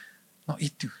alles na U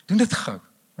toe, doen dit gou,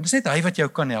 want dit is net hy wat jou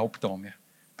kan help daarmee.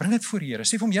 Bring dit voor die Here,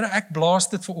 sê vir hom, Here, ek blaas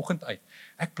dit vanoggend uit,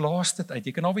 ek blaas dit uit,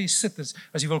 jy kan al waar jy sit,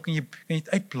 as jy wil, kan jy dit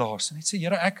uitblaas, en net sê,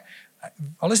 Here,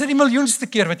 al is dit die miljoenste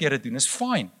keer wat jy dit doen, is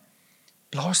fyn,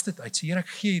 blaas dit uit, sê, Here, ek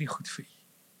gee hierdie goed vir U,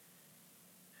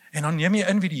 en dan neem jy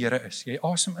in wie die Here is, jy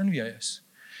asem in wie hy is,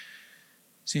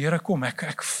 sê, Here, kom,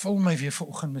 ek vul my weer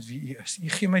vanoggend met wie U is, U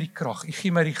gee my die krag, U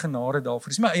gee my die genade daarvoor,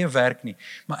 dis my eie werk nie,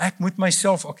 maar ek moet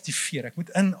myself aktiveer, ek moet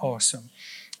inasem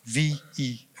wie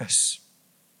U is.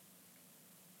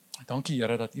 Dankie,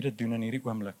 Here, dat U dit doen in hierdie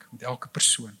oomblik, met elke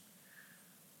persoon,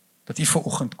 dat U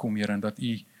vanoggend kom, Here, en dat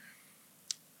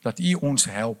U ons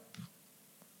help,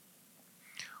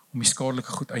 om die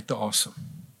skadelike goed uit te asem,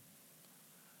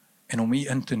 en om U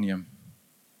in te neem,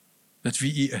 dat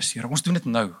wie U is, Here, ons doen dit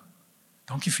nou,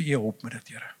 dankie vir U hulp met dit,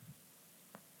 Here.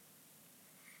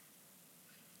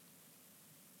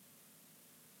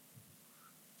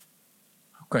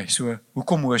 Okay, so,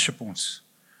 hoekom worship ons?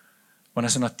 Want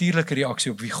is 'n natuurlike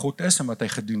reaksie op wie God is en wat hy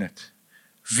gedoen het.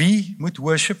 Wie moet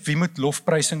worship, wie moet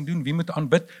lofprysing doen, wie moet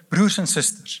aanbid? Broers en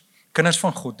susters, kinders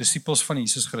van God, disippels van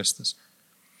Jesus Christus.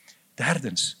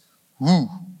 Derdens, hoe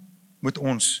moet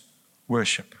ons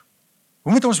worship?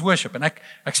 Hoe moet ons worship? En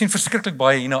ek sien verskriklik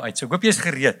baie hierna uit, so ek hoop jy is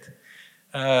gereed.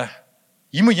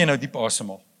 Hier moet jy nou diep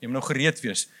asemhaal, jy moet nou gereed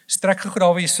wees. Strek gou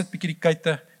daar waar jy sit, bietjie die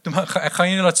kuite, ek gaan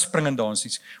jou nie laat spring en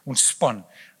dansies, ontspan.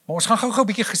 Maar ons gaan gou 'n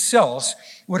bietjie gesels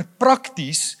oor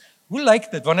prakties, hoe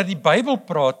lyk dit wanneer die Bybel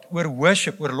praat oor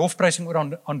worship, oor lofprysing,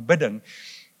 oor aanbidding,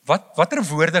 watter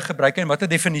woorde gebruik hy en watter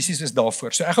definisies is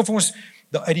daarvoor? So ek gaan vir ons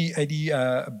uit die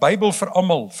Bybel vir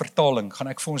almal vertaling, gaan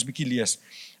ek vir ons bietjie lees,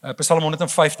 Psalm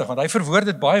 150, want hy verwoord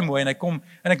dit baie mooi en hy kom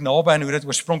en ek naby aan hoe dit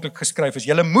oorspronklik geskryf is.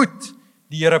 Julle moet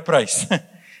die Here prys.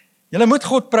 Julle moet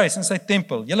God prys in sy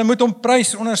tempel. Julle moet hom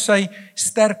prys onder sy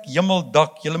sterk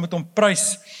hemeldak. Julle moet hom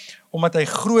prys omdat hy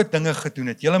groot dinge gedoen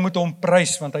het. Julle moet hom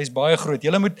prys want hy is baie groot.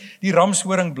 Julle moet die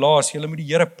ramshoring blaas. Julle moet die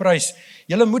Here prys.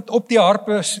 Julle moet op die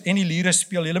harpe en die liere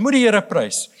speel. Julle moet die Here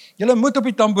prys. Julle moet op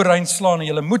die tamboerijn slaan en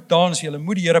julle moet dans. Julle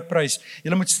moet die Here prys.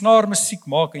 Julle moet snaarmusiek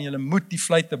maak en julle moet die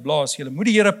fluitte blaas. Julle moet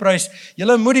die Here prys.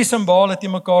 Julle moet die simbale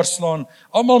teen mekaar slaan.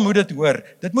 Almal moet dit hoor.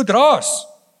 Dit moet raas.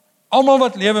 Almal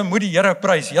wat lewe moet die Here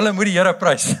prys. Julle moet die Here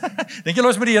prys. Dink julle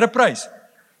ons moet die Here prys?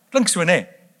 Klink so, né?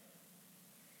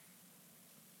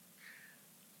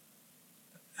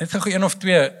 Net gou een of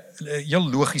twee heel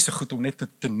logiese goed om net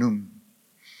te noem.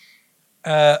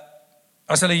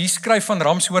 As hulle hier skryf van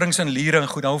ramshorings en liere en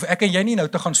goed, dan hoef ek en jy nie nou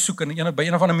te gaan soek en by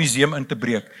een of ander museum in te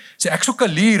breek. Sê ek soek 'n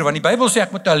lier, want die Bybel sê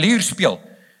ek moet 'n lier speel.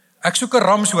 Ek soek 'n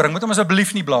ramshoring, moet hom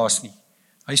asseblief nie blaas nie.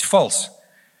 Hy's vals.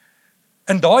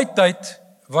 In daai tyd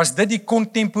was dit die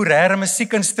kontemporêre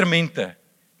musiekinstrumente.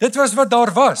 Dit was wat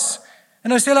daar was. En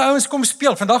nou sê hulle ouens kom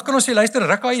speel. Vandag kan ons sê luister,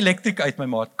 ruk daai elektriek uit my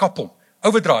maat, kap hom.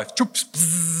 Overdrive, choeps,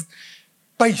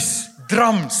 bass,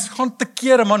 drums, gaan te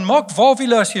kere man, maak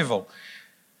waarwiele as jy wil.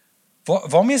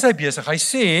 Waarmee is hy besig? Hy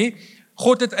sê,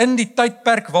 God het in die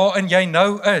tydperk waarin jy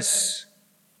nou is,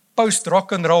 post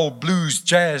rock and roll, blues,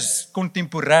 jazz,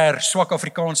 kontemporêr, swak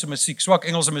Afrikaanse musiek, swak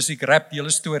Engelse musiek, rap, die hele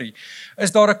storie,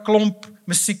 is daar 'n klomp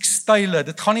musiekstyle.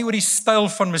 Dit gaan nie oor die styl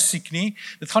van musiek nie,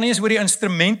 dit gaan nie eens oor die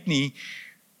instrument nie,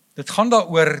 dit gaan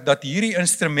daaroor dat hierdie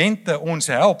instrumente ons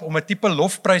help om 'n tipe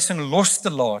lofprysing los te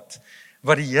laat,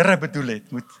 wat die Here bedoel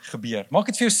het, moet gebeur. Maak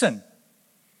dit vir jou sin?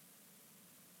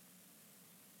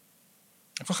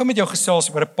 Ek wil gou met jou gesels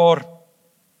oor 'n paar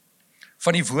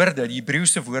van die woorde, die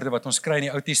Hebreëse woorde wat ons kry in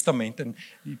die Ou Testament. En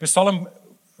die Psalm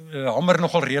hamer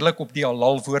nogal redelik op die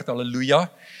halal woord, halleluja.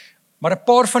 Maar 'n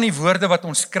paar van die woorde wat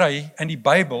ons kry in die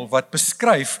Bybel wat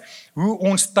beskryf hoe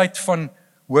ons tyd van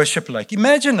worship lyk.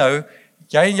 Imagine nou,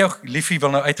 jy en jou liefie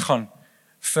wil nou uitgaan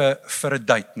vir 'n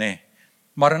date, nê?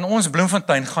 Maar in ons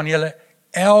Bloemfontein gaan julle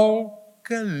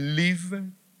elke liewe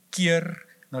keer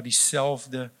na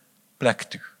dieselfde plek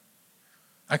toe.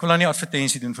 Ek wil nou nie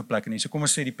advertensie doen vir plekke nie, so kom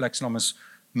ons sê die plek se naam is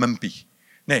Mimpie.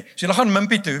 Nee, so jy gaan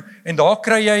Mimpie toe, en daar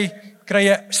kry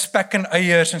jy spek en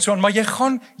eiers en so aan, maar jy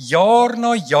gaan jaar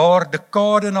na jaar,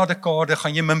 dekade na dekade,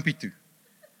 gaan jy Mimpie toe.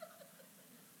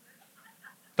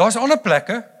 Daar's ander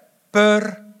plekke,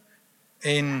 Per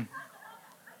en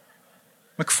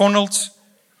McDonald's.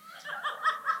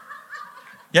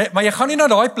 Maar jy gaan nie na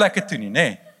daai plekke toe nie,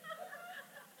 nê?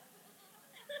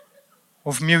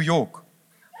 Of New York.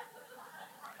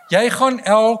 Jy gaan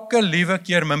elke liewe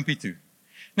keer Mimpie toe.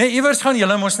 Nee, iewers gaan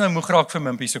julle mos nou moeg raak vir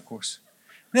Mimpie se kos.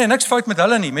 Nee, niks fout met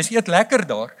hulle nie, mense eet lekker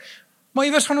daar. Maar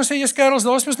iewers gaan ons sê, jy's kerels,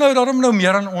 daar's mos nou daarom nou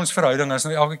meer aan ons verhouding as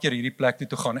nou elke keer hierdie plek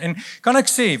toe gaan. En kan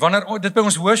ek sê, wanneer dit by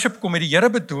ons worship kom, het die Here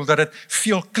bedoel dat dit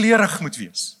veelkleurig moet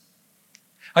wees.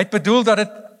 Hy het bedoel dat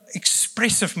dit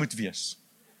expressive moet wees.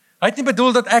 Hy het nie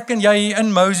bedoel dat ek en jy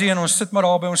in Mosey en ons sit maar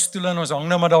daar by ons stoele en ons hang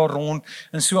nou maar daar rond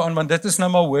en so aan, want dit is nou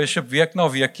maar worship week na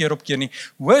week, keer op keer nie.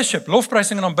 Worship,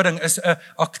 lofprysing en aanbidding is 'n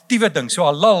aktiewe ding. So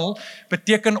halal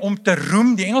beteken om te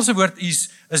roem. Die Engelse woord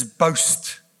is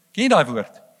boast. Ken jy daai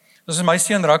woord? Dis as my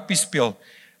seun rugby speel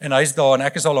en hy's daar en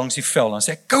ek is daar langs die vel, dan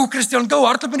sê ek, "Go Christian, go,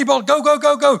 hardloop met die bal, go, go,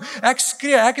 go, go." Ek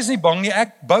skree, ek is nie bang nie,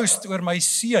 ek boast oor my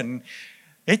seun.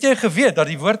 Het jy geweet dat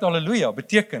die woord halleluja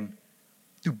beteken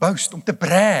to boast, om te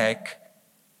brag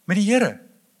met die Here?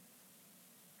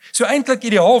 So eintlik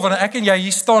ideaal wanneer ek en jy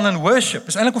hier staan in worship,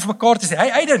 is eintlik om vir mekaar te sê,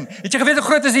 "Hey Aiden, het jy geweet hoe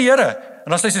groot is die Here?" En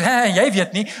dan sê hy so, "Jy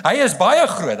weet nie, hy is baie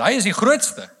groot, hy is die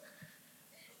grootste."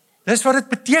 Dis wat dit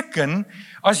beteken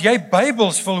as jy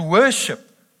Bybels wil worship,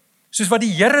 soos wat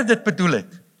die Here dit bedoel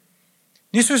het.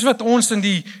 Nie soos wat ons in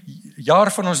die jaar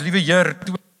van ons liewe Heer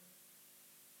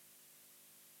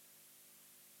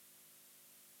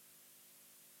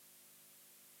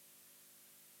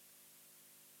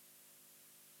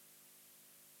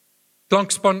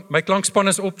my klankspan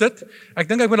is op dit. Ek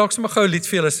dink ek moet dalk sommer gou 'n lied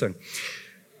vir julle sing.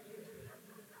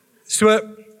 So,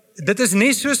 dit is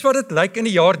nie soos wat dit lyk in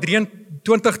die jaar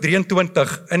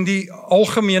 2023 in die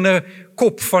algemene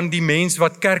kop van die mens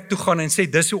wat kerk toe gaan en sê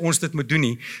dis hoe ons dit moet doen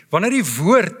nie. Wanneer die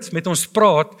woord met ons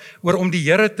praat oor om die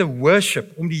Here te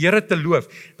worship, om die Here te loof,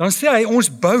 dan sê hy ons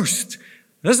boast.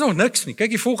 Dis nog niks nie. Kyk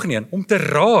die volgende een, om te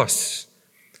raas,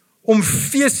 om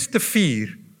fees te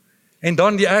vier. En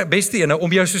dan die beste ene,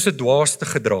 om jou soos 'n dwaas te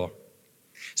gedra.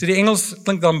 So die Engels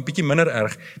klink dan 'n bietjie minder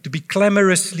erg. To be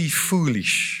clamorously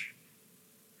foolish.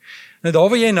 Nou daar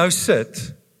waar jy nou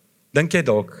sit, dink jy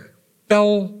dalk,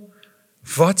 Pel,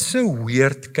 wat se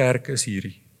weird kerk is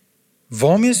hierdie?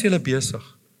 Waarmee is julle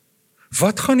besig?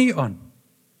 Wat gaan hier aan?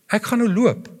 Ek gaan nou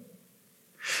loop.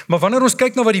 Maar wanneer ons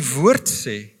kyk na wat die woord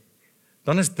sê,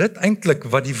 dan is dit eintlik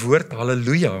wat die woord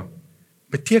halleluja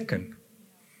beteken.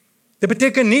 Dit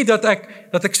beteken nie dat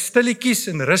ek stilletjies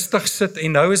en rustig sit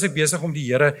en nou is ek besig om die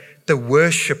Here te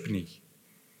worship nie.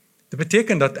 Dit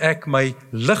beteken dat ek my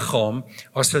liggaam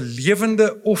as 'n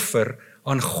lewende offer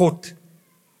aan God,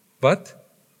 wat?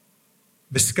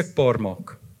 Beskikbaar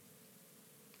maak.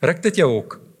 Ruk dit jou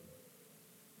ook?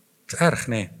 Dit is erg,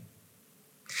 nee.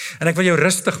 En ek wil jou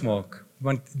rustig maak,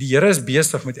 want die Here is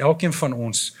besig met elkeen van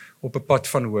ons op 'n pad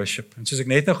van worship. En soos ek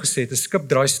net nou gesê het, 'n skip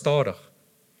draai stadig.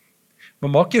 Maar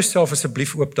maak jouself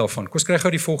asseblief oop daarvan. Kom ons kry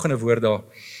gou die volgende woord daar.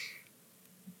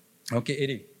 Dankie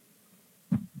Eddie.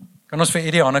 Kan ons vir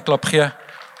Eddie 'n hande klap gee?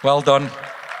 Well done.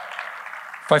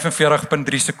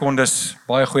 45.3 sekondes.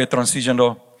 Baie goeie transition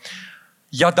daar.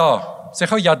 Yada. Sê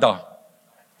gou yada.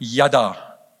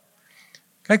 Yada.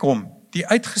 Kyk hom, die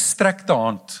uitgestrekte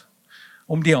hand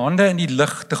om die hande in die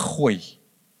lug te gooi.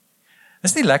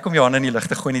 Dis nie lekker om jou hande in die lug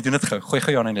te gooi nie, doen dit gou. Gooi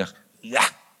gou jou hande in die lug. Ja.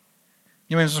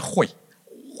 Nie mense gooi.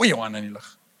 Gooi jou hande in die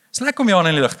lug. Dis lekker om jou hande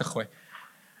in die lug te gooi.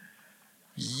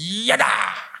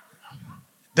 Yada.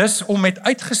 Dis om met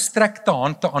uitgestrekte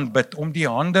hand te aanbid, om die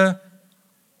hande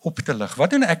op te lig. Wat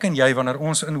doen ek en jy wanneer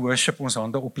ons in worship ons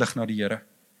hande oplig na die Here?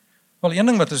 Wel, een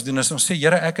ding wat ons doen is ons sê,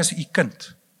 Here, ek is u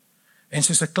kind. En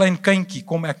soos 'n klein kindjie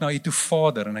kom ek na u toe,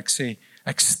 Vader, en ek sê,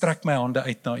 ek strek my hande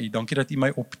uit na u. Dankie dat u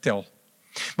my optel.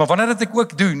 Maar wanneer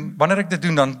ek dit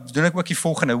doen, dan doen ek ook die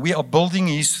volgende. We are building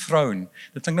his throne.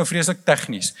 Dit klink nou vreeslik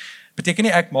tegnies. Beteken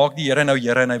nie ek maak die Here nou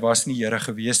Here en hy was nie Here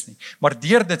gewees nie. Maar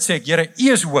deur dit sê ek, Here,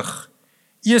 u is hoog.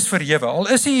 U is verhewe. Al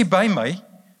is hy by my,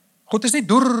 God is nie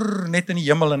net in die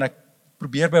hemel en ek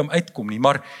probeer by hom uitkom nie,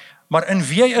 maar in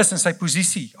wie hy is, in sy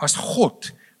posisie, as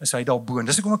God, is hy daar bo.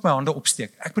 Dis hoekom ek my hande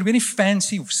opsteek. Ek probeer nie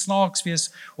fancy of snaaks wees,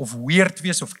 of weird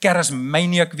wees, of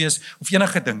charismaniac wees, of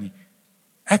enige ding nie.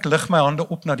 Ek lig my hande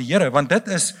op na die Here, want dit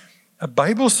is 'n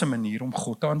Bybelse manier om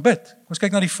God te aanbid. Kom ons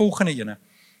kyk na die volgende ene.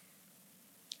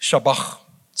 Shabach.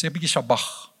 Sê 'n bietjie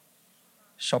Shabach.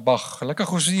 Shabach.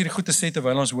 Gelukkig ons is hier goed te sê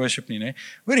terwyl ons worship nie, né?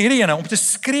 Hoor hierdie ene, om te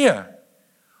skree,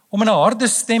 om in 'n harde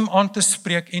stem aan te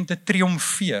spreek en te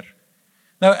triomfeer.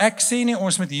 Nou ek sê nie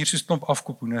ons moet hier soos klomp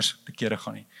afkoophoenders te kere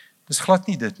gaan nie. Dis glad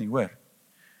nie dit nie, hoor.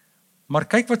 Maar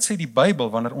kyk wat sê die Bybel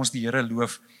wanneer ons die Here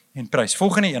loof en prys.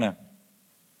 Volgende ene.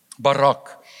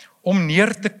 Barak. Om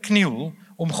neer te kniel,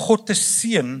 om God te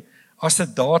seën as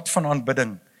 'n daad van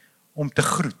aanbidding, om te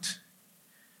groet.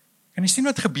 Kan jy sien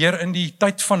wat gebeur in die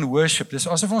tyd van worship? Dis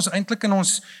asof ons eintlik in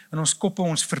ons koppe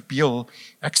ons verbeel,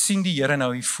 ek sien die Here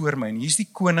nou hier voor my, en hier is die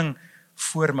koning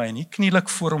voor my, en hier kniel ek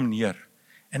voor hom neer,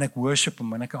 en ek worship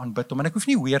hom, en ek aanbid hom, en ek hoef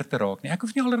nie weer te raak nie, ek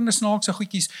hoef nie allerlei snaakse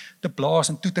goedjies te blaas,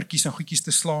 en toetertjies en goedjies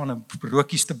te slaan, en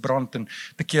rookies te brand, en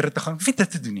te kere te gaan, ek hoef nie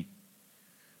dit te doen nie.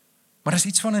 Maar dis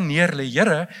iets van 'n neerlê.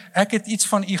 Here, ek het iets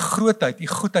van u grootheid, u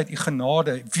goedheid, u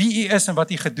genade, wie u is en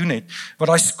wat u gedoen het, wat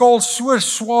daai skaal so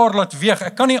swaar laat weeg.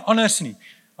 Ek kan nie anders nie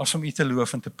as om u te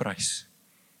loof en te prys.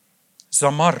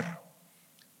 Zamar,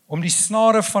 om die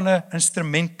snare van 'n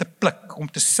instrument te pluk, om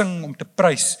te sing, om te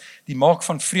prys, die maak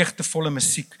van vreugdevolle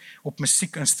musiek op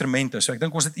musiekinstrumente. So ek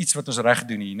dink ons het iets wat ons reg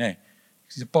doen hier, nê. Ek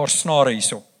sien 'n paar snare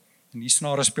hierso. En die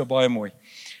snare speel baie mooi.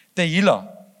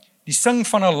 Tehila, die sing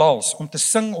van 'n lals, om te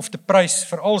sing of te prys,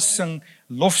 veral sing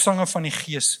lofsange van die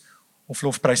Gees of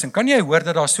lofprys. En kan jy hoor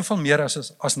dat daar soveel meer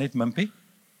as net mimpie?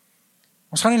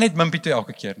 Ons gaan nie net mimpie toe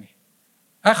elke keer nie.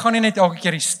 Ek gaan nie net elke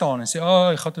keer hier staan en sê,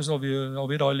 ek gaan ons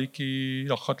alweer daai liedjie,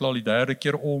 dan gaan al die derde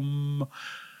keer om.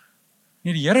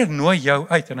 Nee, die Here nooi jou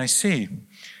uit en hy sê,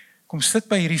 kom sit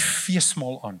by hierdie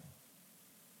feesmaal aan.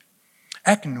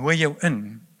 Ek nooi jou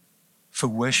in vir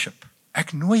worship.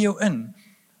 Ek nooi jou in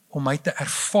om my te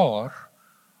ervaar,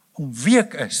 om wie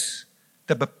ek is,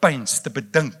 te bepeins, te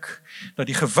bedink, dat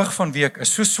die gewig van wie ek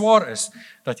is so swaar is,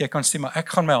 dat jy kan sê, maar ek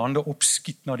gaan my hande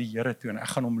opskiet na die Here toe, en ek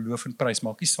gaan hom loof en prys,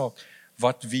 maak nie saak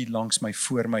wat wie langs my,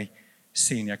 voor my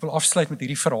sê nie. Ek wil afsluit met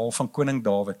hierdie verhaal van koning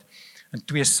Dawid, in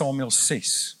 2 Samuel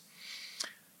 6.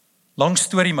 Lang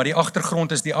storie, maar die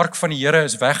agtergrond is die ark van die Here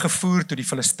is weggevoer toe die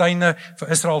Filistyne vir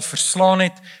Israel verslaan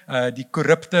het. Die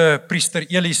korrupte priester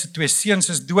Eli se 2 seuns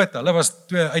is dood. Hulle was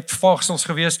 2 uitvaagsels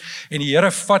gewees en die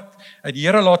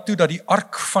Here laat toe dat die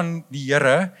ark van die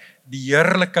Here, die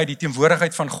heerlikheid, die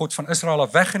teenwoordigheid van God van Israel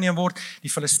af weggeneem word. Die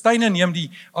Filistyne neem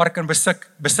die ark in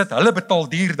besit. Hulle betaal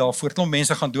duur daarvoor. Klomp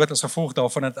mense gaan dood as gevolg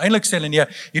daarvan. En uiteindelik sê hulle nee,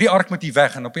 hierdie ark moet hier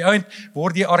weg. En op die eind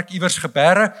word die ark iewers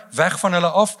geberre, weg van hulle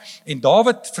af. En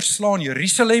Dawid verslaan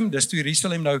Jerusalem. Dis toe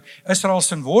Jerusalem nou Israel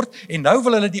se word. En nou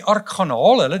wil hulle die ark gaan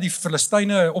haal. Hulle die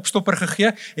Filistyne opstopper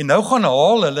gegee. En nou gaan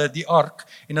haal hulle die ark.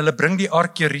 En hulle bring die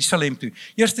ark Jerusalem toe.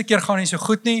 Eerste keer gaan nie so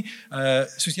goed nie.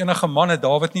 Soos enige man het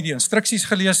Dawid nie die instruksies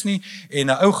gelees nie. nie, en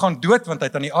 'n ou gaan dood, want hy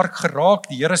het aan die ark geraak,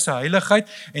 die Here se heiligheid,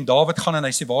 en Dawid gaan en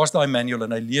hy sê, waar's daai manual,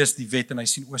 en hy lees die wet, en hy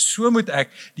sien, so moet ek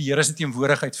die Here se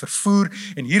teenwoordigheid vervoer,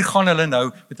 en hier gaan hulle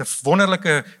nou, met 'n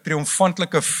wonderlike,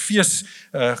 triomfantelike fees,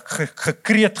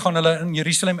 gekreet gaan hulle in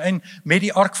Jerusalem in, met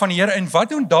die ark van die Here, en wat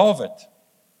doen Dawid?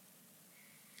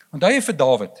 Onthou jy vir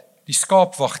Dawid, die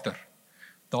skaapwagter,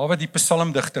 Dawid die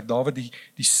psalmdigter, Dawid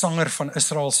die sanger van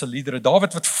Israel se liedere,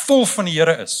 Dawid wat vol van die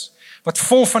Here is, wat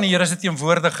vol van die Here se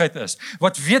teenwoordigheid is,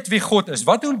 wat weet wie God is.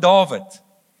 Wat doen Dawid?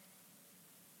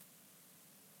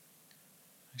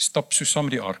 Hy stap so saam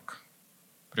met die ark.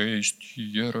 Prys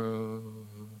die Here,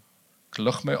 ek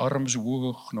lig my arms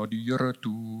hoog na die Here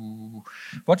toe.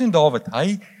 Wat doen Dawid?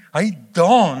 Hy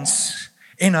dans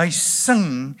en hy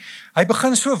sing. Hy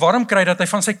begin so warm kry dat hy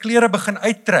van sy klere begin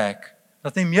uittrek,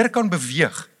 dat hy meer kan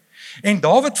beweeg. En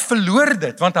Dawid verloor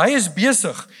dit, want hy is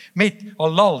besig met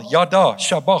Halal, Yada,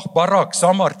 Shabach, Barak,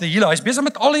 Zamar, Tehila. Hy is besig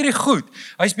met al hierdie goed.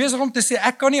 Hy is besig om te sê,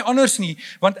 ek kan nie anders nie,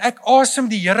 want ek asem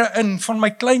die Here in van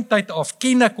my kleintyd af,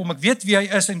 ken ek hom, ek weet wie hy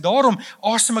is, en daarom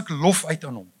asem ek lof uit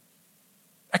aan hom.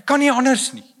 Ek kan nie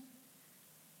anders nie.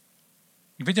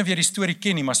 Ek weet nie of jy die storie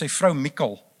ken nie, maar sy vrou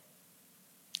Mikal,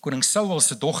 koning Saul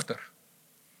se dogter,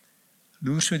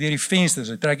 loer so deur die vensters,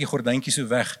 sy trek die gordyntjie so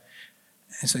weg,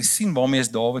 en sy sien waarmee is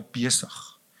Dawid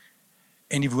besig.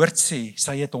 En die woord sê,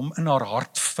 sy het hom in haar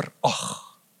hart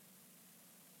verag.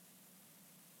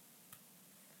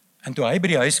 En toe hy by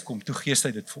die huis kom, toe gee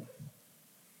sy dit vir hom.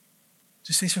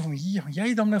 Toe sê sy vir hom, jy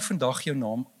het dan nou vandag jou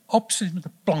naam absoluut met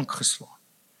 'n plank geslaan.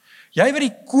 Jy wat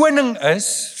die koning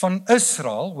is van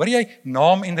Israel, hoor jy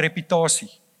naam en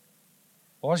reputasie.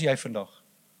 Waar is jy vandag?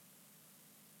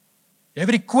 Jy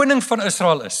wat die koning van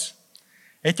Israel is,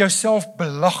 het jouself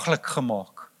belaglik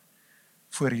gemaak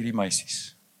voor hierdie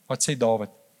meisies. Wat sê Dawid?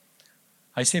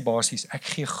 Hy sê basies, ek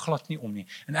gee glad nie om nie,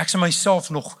 en ek sal myself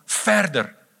nog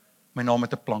verder my naam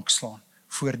met 'n plank slaan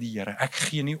voor die Here. Ek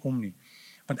gee nie om nie,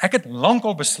 want ek het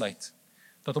lankal besluit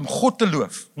dat om God te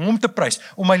loof, om hom te prys,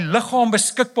 om my liggaam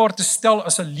beskikbaar te stel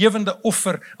as 'n lewende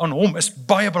offer aan hom, is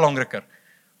baie belangriker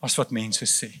as wat mense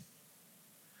sê.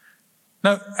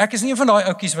 Nou, ek is nie een van daai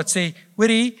ouetjies wat sê,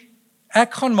 hoorie,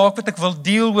 ek gaan maak wat ek wil,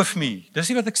 deal with me. Dis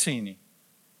nie wat ek sê nie.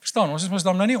 Verstaan, ons is mos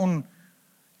dan nou nie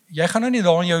jy gaan nou nie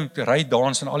daar in jou ry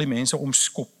dans en al die mense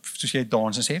omskop, soos jy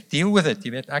dans en sê, deal with it,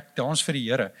 jy weet, ek dans vir die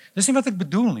Here. Dis nie wat ek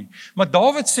bedoel nie. Maar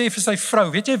Dawid sê vir sy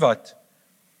vrou, weet jy wat?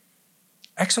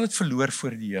 Ek sal dit verloor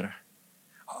voor die Here.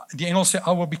 Die Engels sê,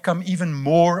 I will become even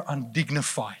more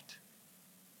undignified.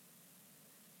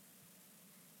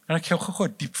 En ek jou gou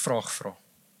 'n diep vraag vra.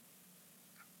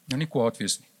 Nou nie kwaad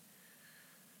wees nie.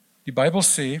 Die Bybel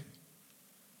sê,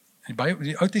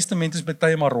 die Ou Testament is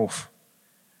baie maar rof,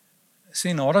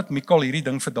 sê nadat Mikal hierdie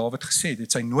ding vir Dawid gesê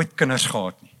het sy nooit kinders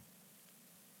gehad nie.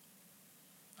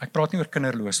 Ek praat nie oor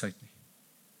kinderloosheid nie.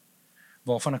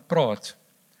 Waarvan ek praat,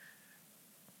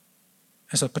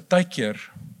 is dat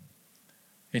partykeer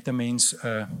het 'n mens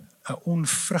 'n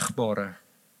onvrugbare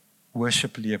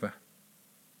worship lewe.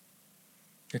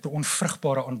 Het 'n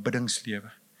onvrugbare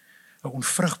aanbiddingslewe, 'n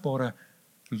onvrugbare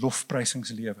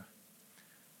lofprysingslewe.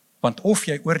 Want of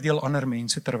jy oordeel ander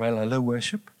mense terwyl hulle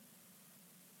worship,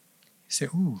 jy sê,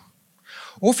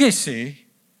 of jy sê,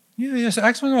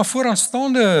 ek is maar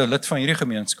vooraanstaande lid van hierdie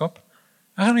gemeenskap,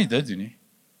 ek gaan nie dit doen nie.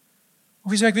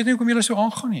 Of jy sê, ek weet nie hoekom julle so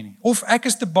aangaan nie. Of ek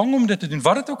is te bang om dit te doen,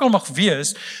 wat dit ook al mag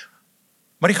wees,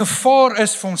 maar die gevaar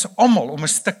is vir ons almal om 'n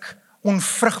stuk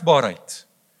onvrugbaarheid,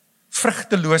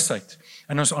 vrugteloosheid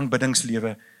in ons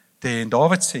aanbiddingslewe te hê. En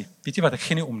Dawid sê, weet jy wat, ek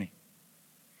gee nie om nie.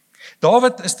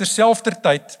 Dawid is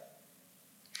terselfdertyd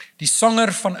die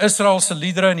sanger van Israel se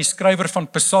liedere en die skrywer van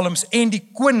psalms en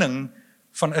die koning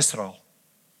van Israel.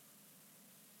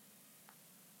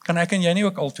 Kan ek en jy nie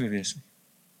ook albei wees nie?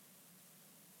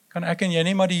 Kan ek en jy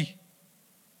nie maar die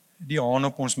haan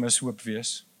op ons mishoop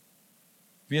wees?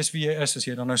 Wees wie jy is, as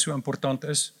jy dan nou so important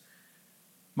is,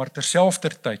 maar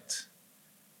terselfdertyd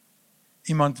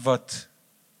iemand wat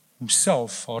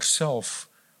homself, haarself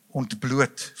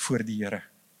ontbloot voor die Here.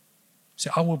 Sê,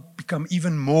 I will become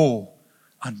even more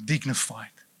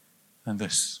undignified than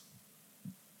this.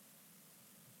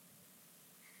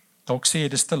 Dalk sê jy,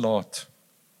 dis te laat.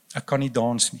 Ek kan nie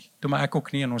dans nie. Toe maar ek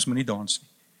ook nie, en ons moet nie dans nie.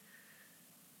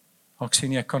 Dalk sê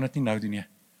nie, ek kan dit nie nou doen nie. 'n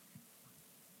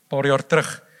Paar jaar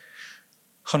terug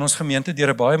gaan ons gemeente deur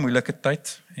 'n baie moeilike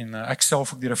tyd, en ek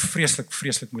self ook deur 'n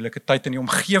vreeslik moeilike tyd, in die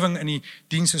omgewing in die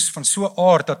diens is van so 'n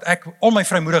aard, dat ek al my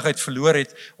vrymoedigheid verloor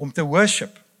het om te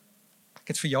worship. Ek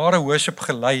het vir jare worship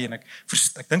gelei en ek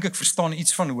dink ek verstaan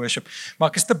iets van worship,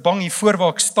 maar ek is te bang hier voor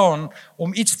waar ek staan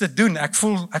om iets te doen. Ek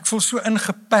voel so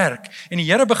ingeperk en die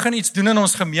Here begin iets doen in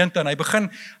ons gemeente en hy begin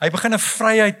 'n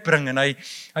vryheid bring en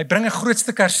hy bring 'n groot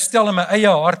stuk herstel in my eie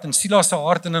hart en Silas se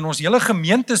hart en in ons hele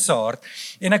gemeente se hart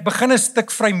en ek begin 'n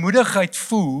stuk vrymoedigheid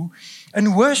voel in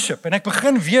worship en ek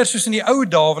begin weer soos in die ou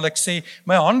dae wil ek sê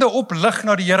my hande oplig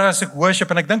na die Here as ek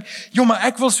worship en ek dink, maar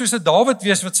ek wil soos 'n Dawid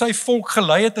wees wat sy volk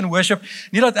gelei het in worship,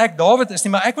 nie dat ek Dawid is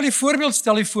nie, maar ek wil die voorbeeld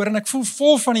stel hier voor en ek voel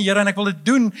vol van die Here en ek wil dit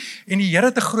doen en die Here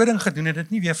het 'n groot ding gedoen en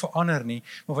dit nie weer verander nie,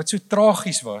 maar wat so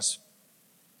tragies was,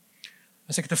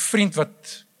 as ek het 'n vriend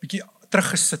wat bietjie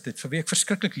teruggesit het, vir wie ek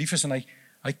verskriklik lief is en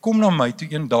hy kom na my toe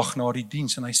een dag na die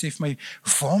diens en hy sê vir my,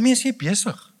 waarmee is jy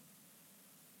besig?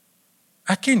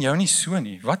 Ek ken jou nie so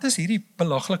nie. Wat is hierdie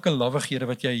belaglike lawwighede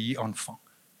wat jy hier aanvang?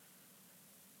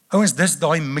 Ouens, dis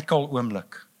daai Mikal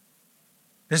oomblik.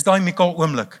 Dis daai Mikal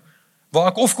oomblik waar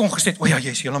ek of kon gesê het, ja,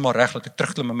 jy is heeltemal reg, laat ek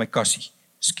terugklim in my kassie.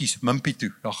 Skus, mimpie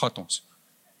toe, daar gaan ons.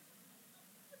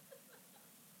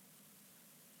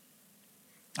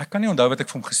 Ek kan nie onthou wat ek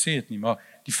vir hom gesê het nie, maar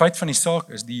die feit van die saak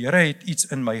is, die Here het iets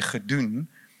in my gedoen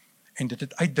en dit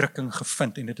het uitdrukking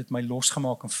gevind en dit het my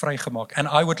losgemaak en vrygemaak. And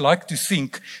I would like to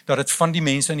think dat dit van die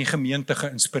mense in die gemeente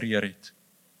geïnspireer het.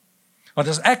 Want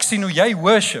as ek sien hoe jy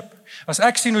worship, as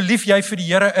ek sien hoe lief jy vir die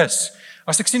Here is,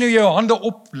 as ek sien hoe jy jou hande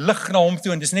oplig na hom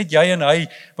toe en dis net jy en hy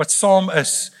wat saam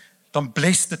is, dan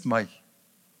bless dit my.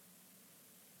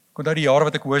 Ek onthou die jare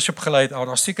wat ek worship gelei het,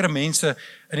 daar sekere mense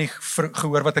in die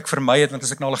gehoor wat ek vermy het, want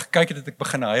as ek na hulle gekyk het, het ek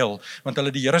begin huil, want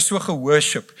hulle die Here so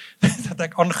geworship, dat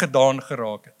ek aangedaan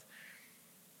geraak het.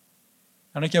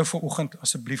 Kan ek jou vanoggend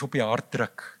asseblief op die hart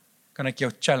druk? Kan ek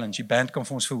jou challenge? Die band kan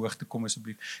vir ons verhoog toe kom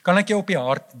asseblief. Kan ek jou op die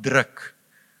hart druk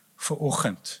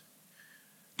vanoggend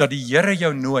dat die Here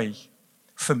jou nooi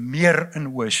vir meer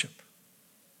in worship?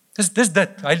 Dis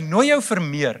dit. Hy nooi jou vir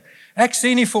meer. Ek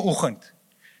sê nie vanoggend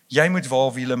jy moet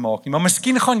waarwiele maak nie, maar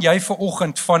miskien gaan jy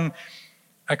vanoggend van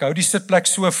ek hou die sitplek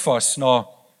so vas na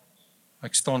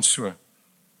ek staan so.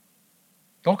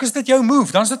 Dalk is dit jou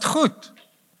move, dan is dit goed.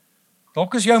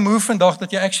 Dalk is jou move vandag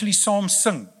dat jy actually saam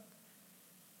sing,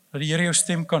 dat die Here jou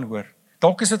stem kan hoor.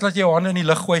 Dalk is dit dat jy jou hande in die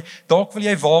lug gooi, dalk wil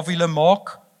jy waarwiele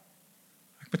maak,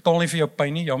 ek betaal nie vir jou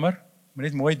pyn nie, jammer, moet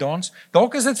net mooi dans.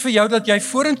 Dalk is dit vir jou dat jy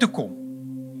vorentoe kom,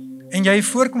 en jy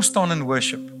voorkom staan in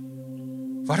worship,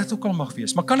 wat dit ook al mag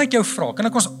wees. Maar kan ek jou vra, kan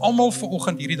ek ons almal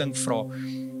vanoggend hierdie ding vra,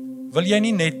 wil jy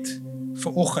nie net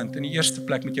vanoggend in die eerste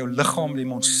plek met jou liggaam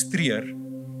demonstreer,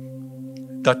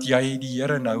 dat jy die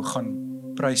Here nou gaan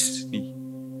prys nie,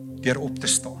 deur op te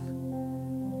staan.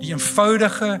 Die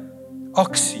eenvoudige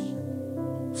aksie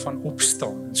van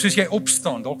opstaan. En soos jy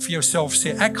opstaan, dalk vir jouself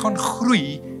sê, ek gaan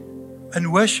groei in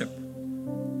worship.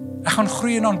 Ek gaan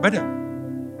groei in aanbidding.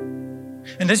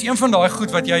 En dis een van daai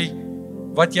goed wat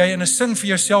jy in 'n sin vir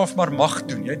jouself maar mag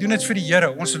doen. Jy doen dit vir die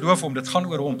Here, ons loof hom, dit gaan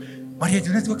oor hom, maar jy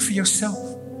doen dit ook vir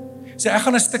jouself. Sê ek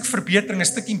gaan 'n stuk verbetering, 'n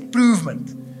stuk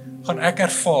improvement gaan ek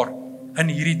ervaar in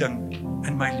hierdie ding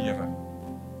in my lewe.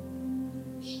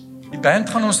 Die band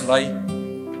gaan ons lei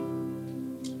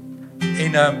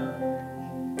en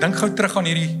dink gou terug aan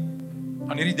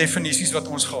hierdie definisies wat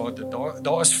ons gehad het.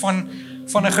 Daar is van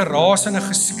 'n geraas en 'n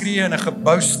geskree en 'n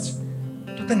geboust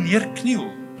tot 'n neerkniel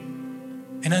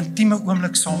en 'n intieme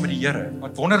oomblik saam met die Here.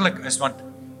 Wat wonderlik is, want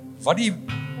wat die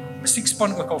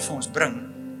musiekspan ook al vir ons bring,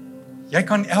 jy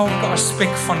kan elke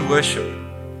aspek van worship,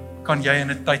 kan jy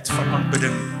in 'n tyd van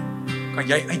aanbidding, kan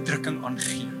jy uitdrukking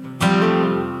aangee.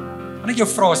 Kan ek jou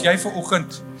vra, as jy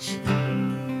vanoggend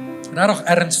regtig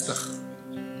ernstig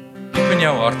in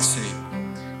jou hart sê,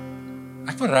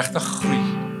 ek wil regtig groei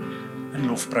in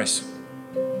lofprys.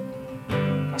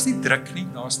 Daar's nie druk nie,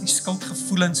 daar's nie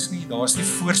skuldgevoelens nie, daar's nie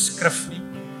voorskrif nie.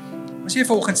 As jy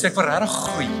vanoggend sê, ek wil regtig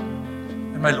groei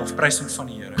in my lofprysing van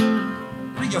die Here,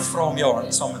 kan ek jou vra om jou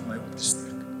hand saam met my op te steek.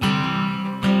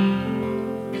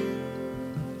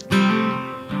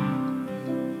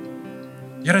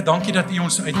 Here, dankie dat U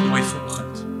ons uitnooi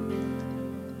vanoggend.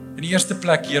 In die eerste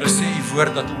plek, Here, sê U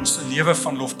woord dat ons 'n lewe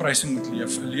van lofprysing moet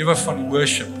leef, 'n lewe van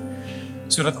worship,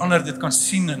 sodat ander dit kan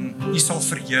sien en U sal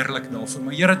verheerlik daarvoor.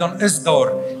 Maar Here, dan is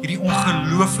daar hierdie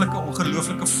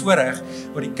ongelooflike voorreg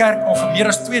wat die kerk al vir meer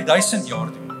as 2000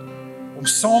 jaar doen, om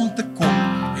saam te kom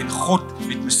en God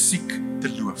met musiek te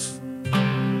loof.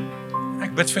 En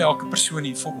ek bid vir elke persoon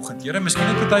hier vanoggend. Here, miskien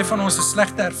het party van ons 'n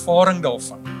slegte ervaring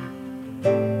daarvan,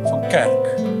 van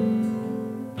kerk.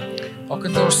 Dalk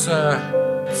het ons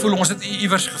voel ons het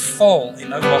iewers gefaal en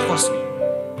nou mag ons nie.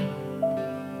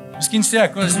 Miskien sê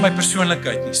ek, dis my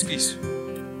persoonlikheid nie, skus.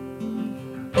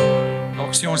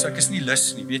 Dalk sê ons, ek is nie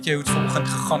lus nie. Weet jy hoe het vanoggend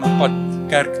gegaan op pad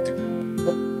kerk toe?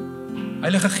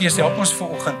 Heilige Gees, help ons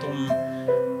vanoggend om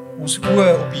ons oë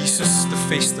op Jesus te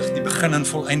vestig, die begin en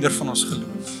volëinder van ons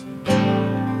geloof.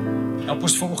 Help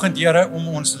ons vanoggend, Here,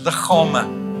 om ons liggame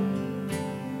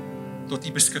tot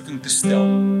U beskikking te stel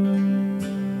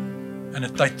in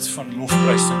 'n tyd van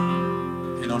lofprysing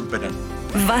en aanbidding.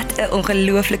 Wat 'n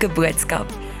ongelooflike boodskap.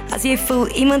 As jy voel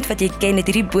iemand wat jy ken het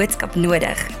hierdie boodskap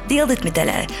nodig, deel dit met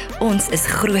hulle. Ons is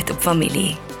groot op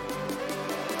familie.